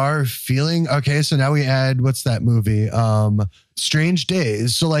VR feeling. Okay, so now we add, what's that movie? Strange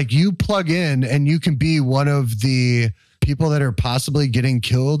Days. So like you plug in and you can be one of the people that are possibly getting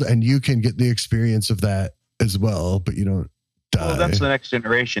killed, and you can get the experience of that as well, but you don't die. Well, that's the next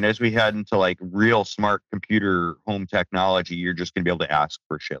generation. As we head into like real smart computer home technology, you're just going to be able to ask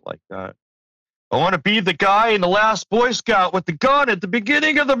for shit like that. I want to be the guy in the last Boy Scout with the gun at the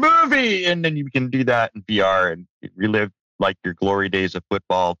beginning of the movie. And then you can do that in VR and relive like your glory days of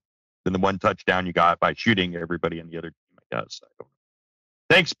football and the one touchdown you got by shooting everybody on the other team, I guess. I don't know.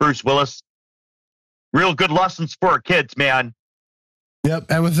 Thanks, Bruce Willis. Real good lessons for our kids, man. Yep.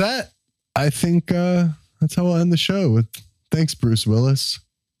 And with that, I think that's how we'll end the show with thanks, Bruce Willis.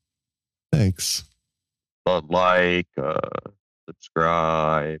 Thanks. Like,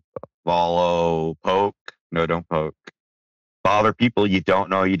 subscribe, follow, poke. No, don't poke. Bother people you don't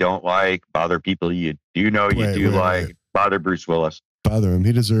know you don't like. Bother people you do know you do like. Wait. Bother Bruce Willis. Bother him.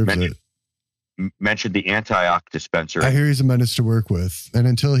 He deserves it. Mention the anti-ox dispenser. I hear he's a menace to work with. And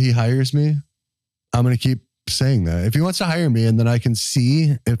until he hires me, I'm going to keep saying that. If he wants to hire me, and then I can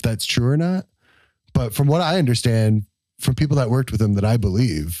see if that's true or not. But from what I understand, from people that worked with him that I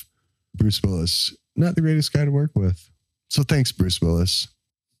believe, Bruce Willis, not the greatest guy to work with. So thanks, Bruce Willis.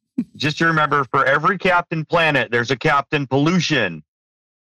 Just to remember, for every Captain Planet, there's a Captain Pollution.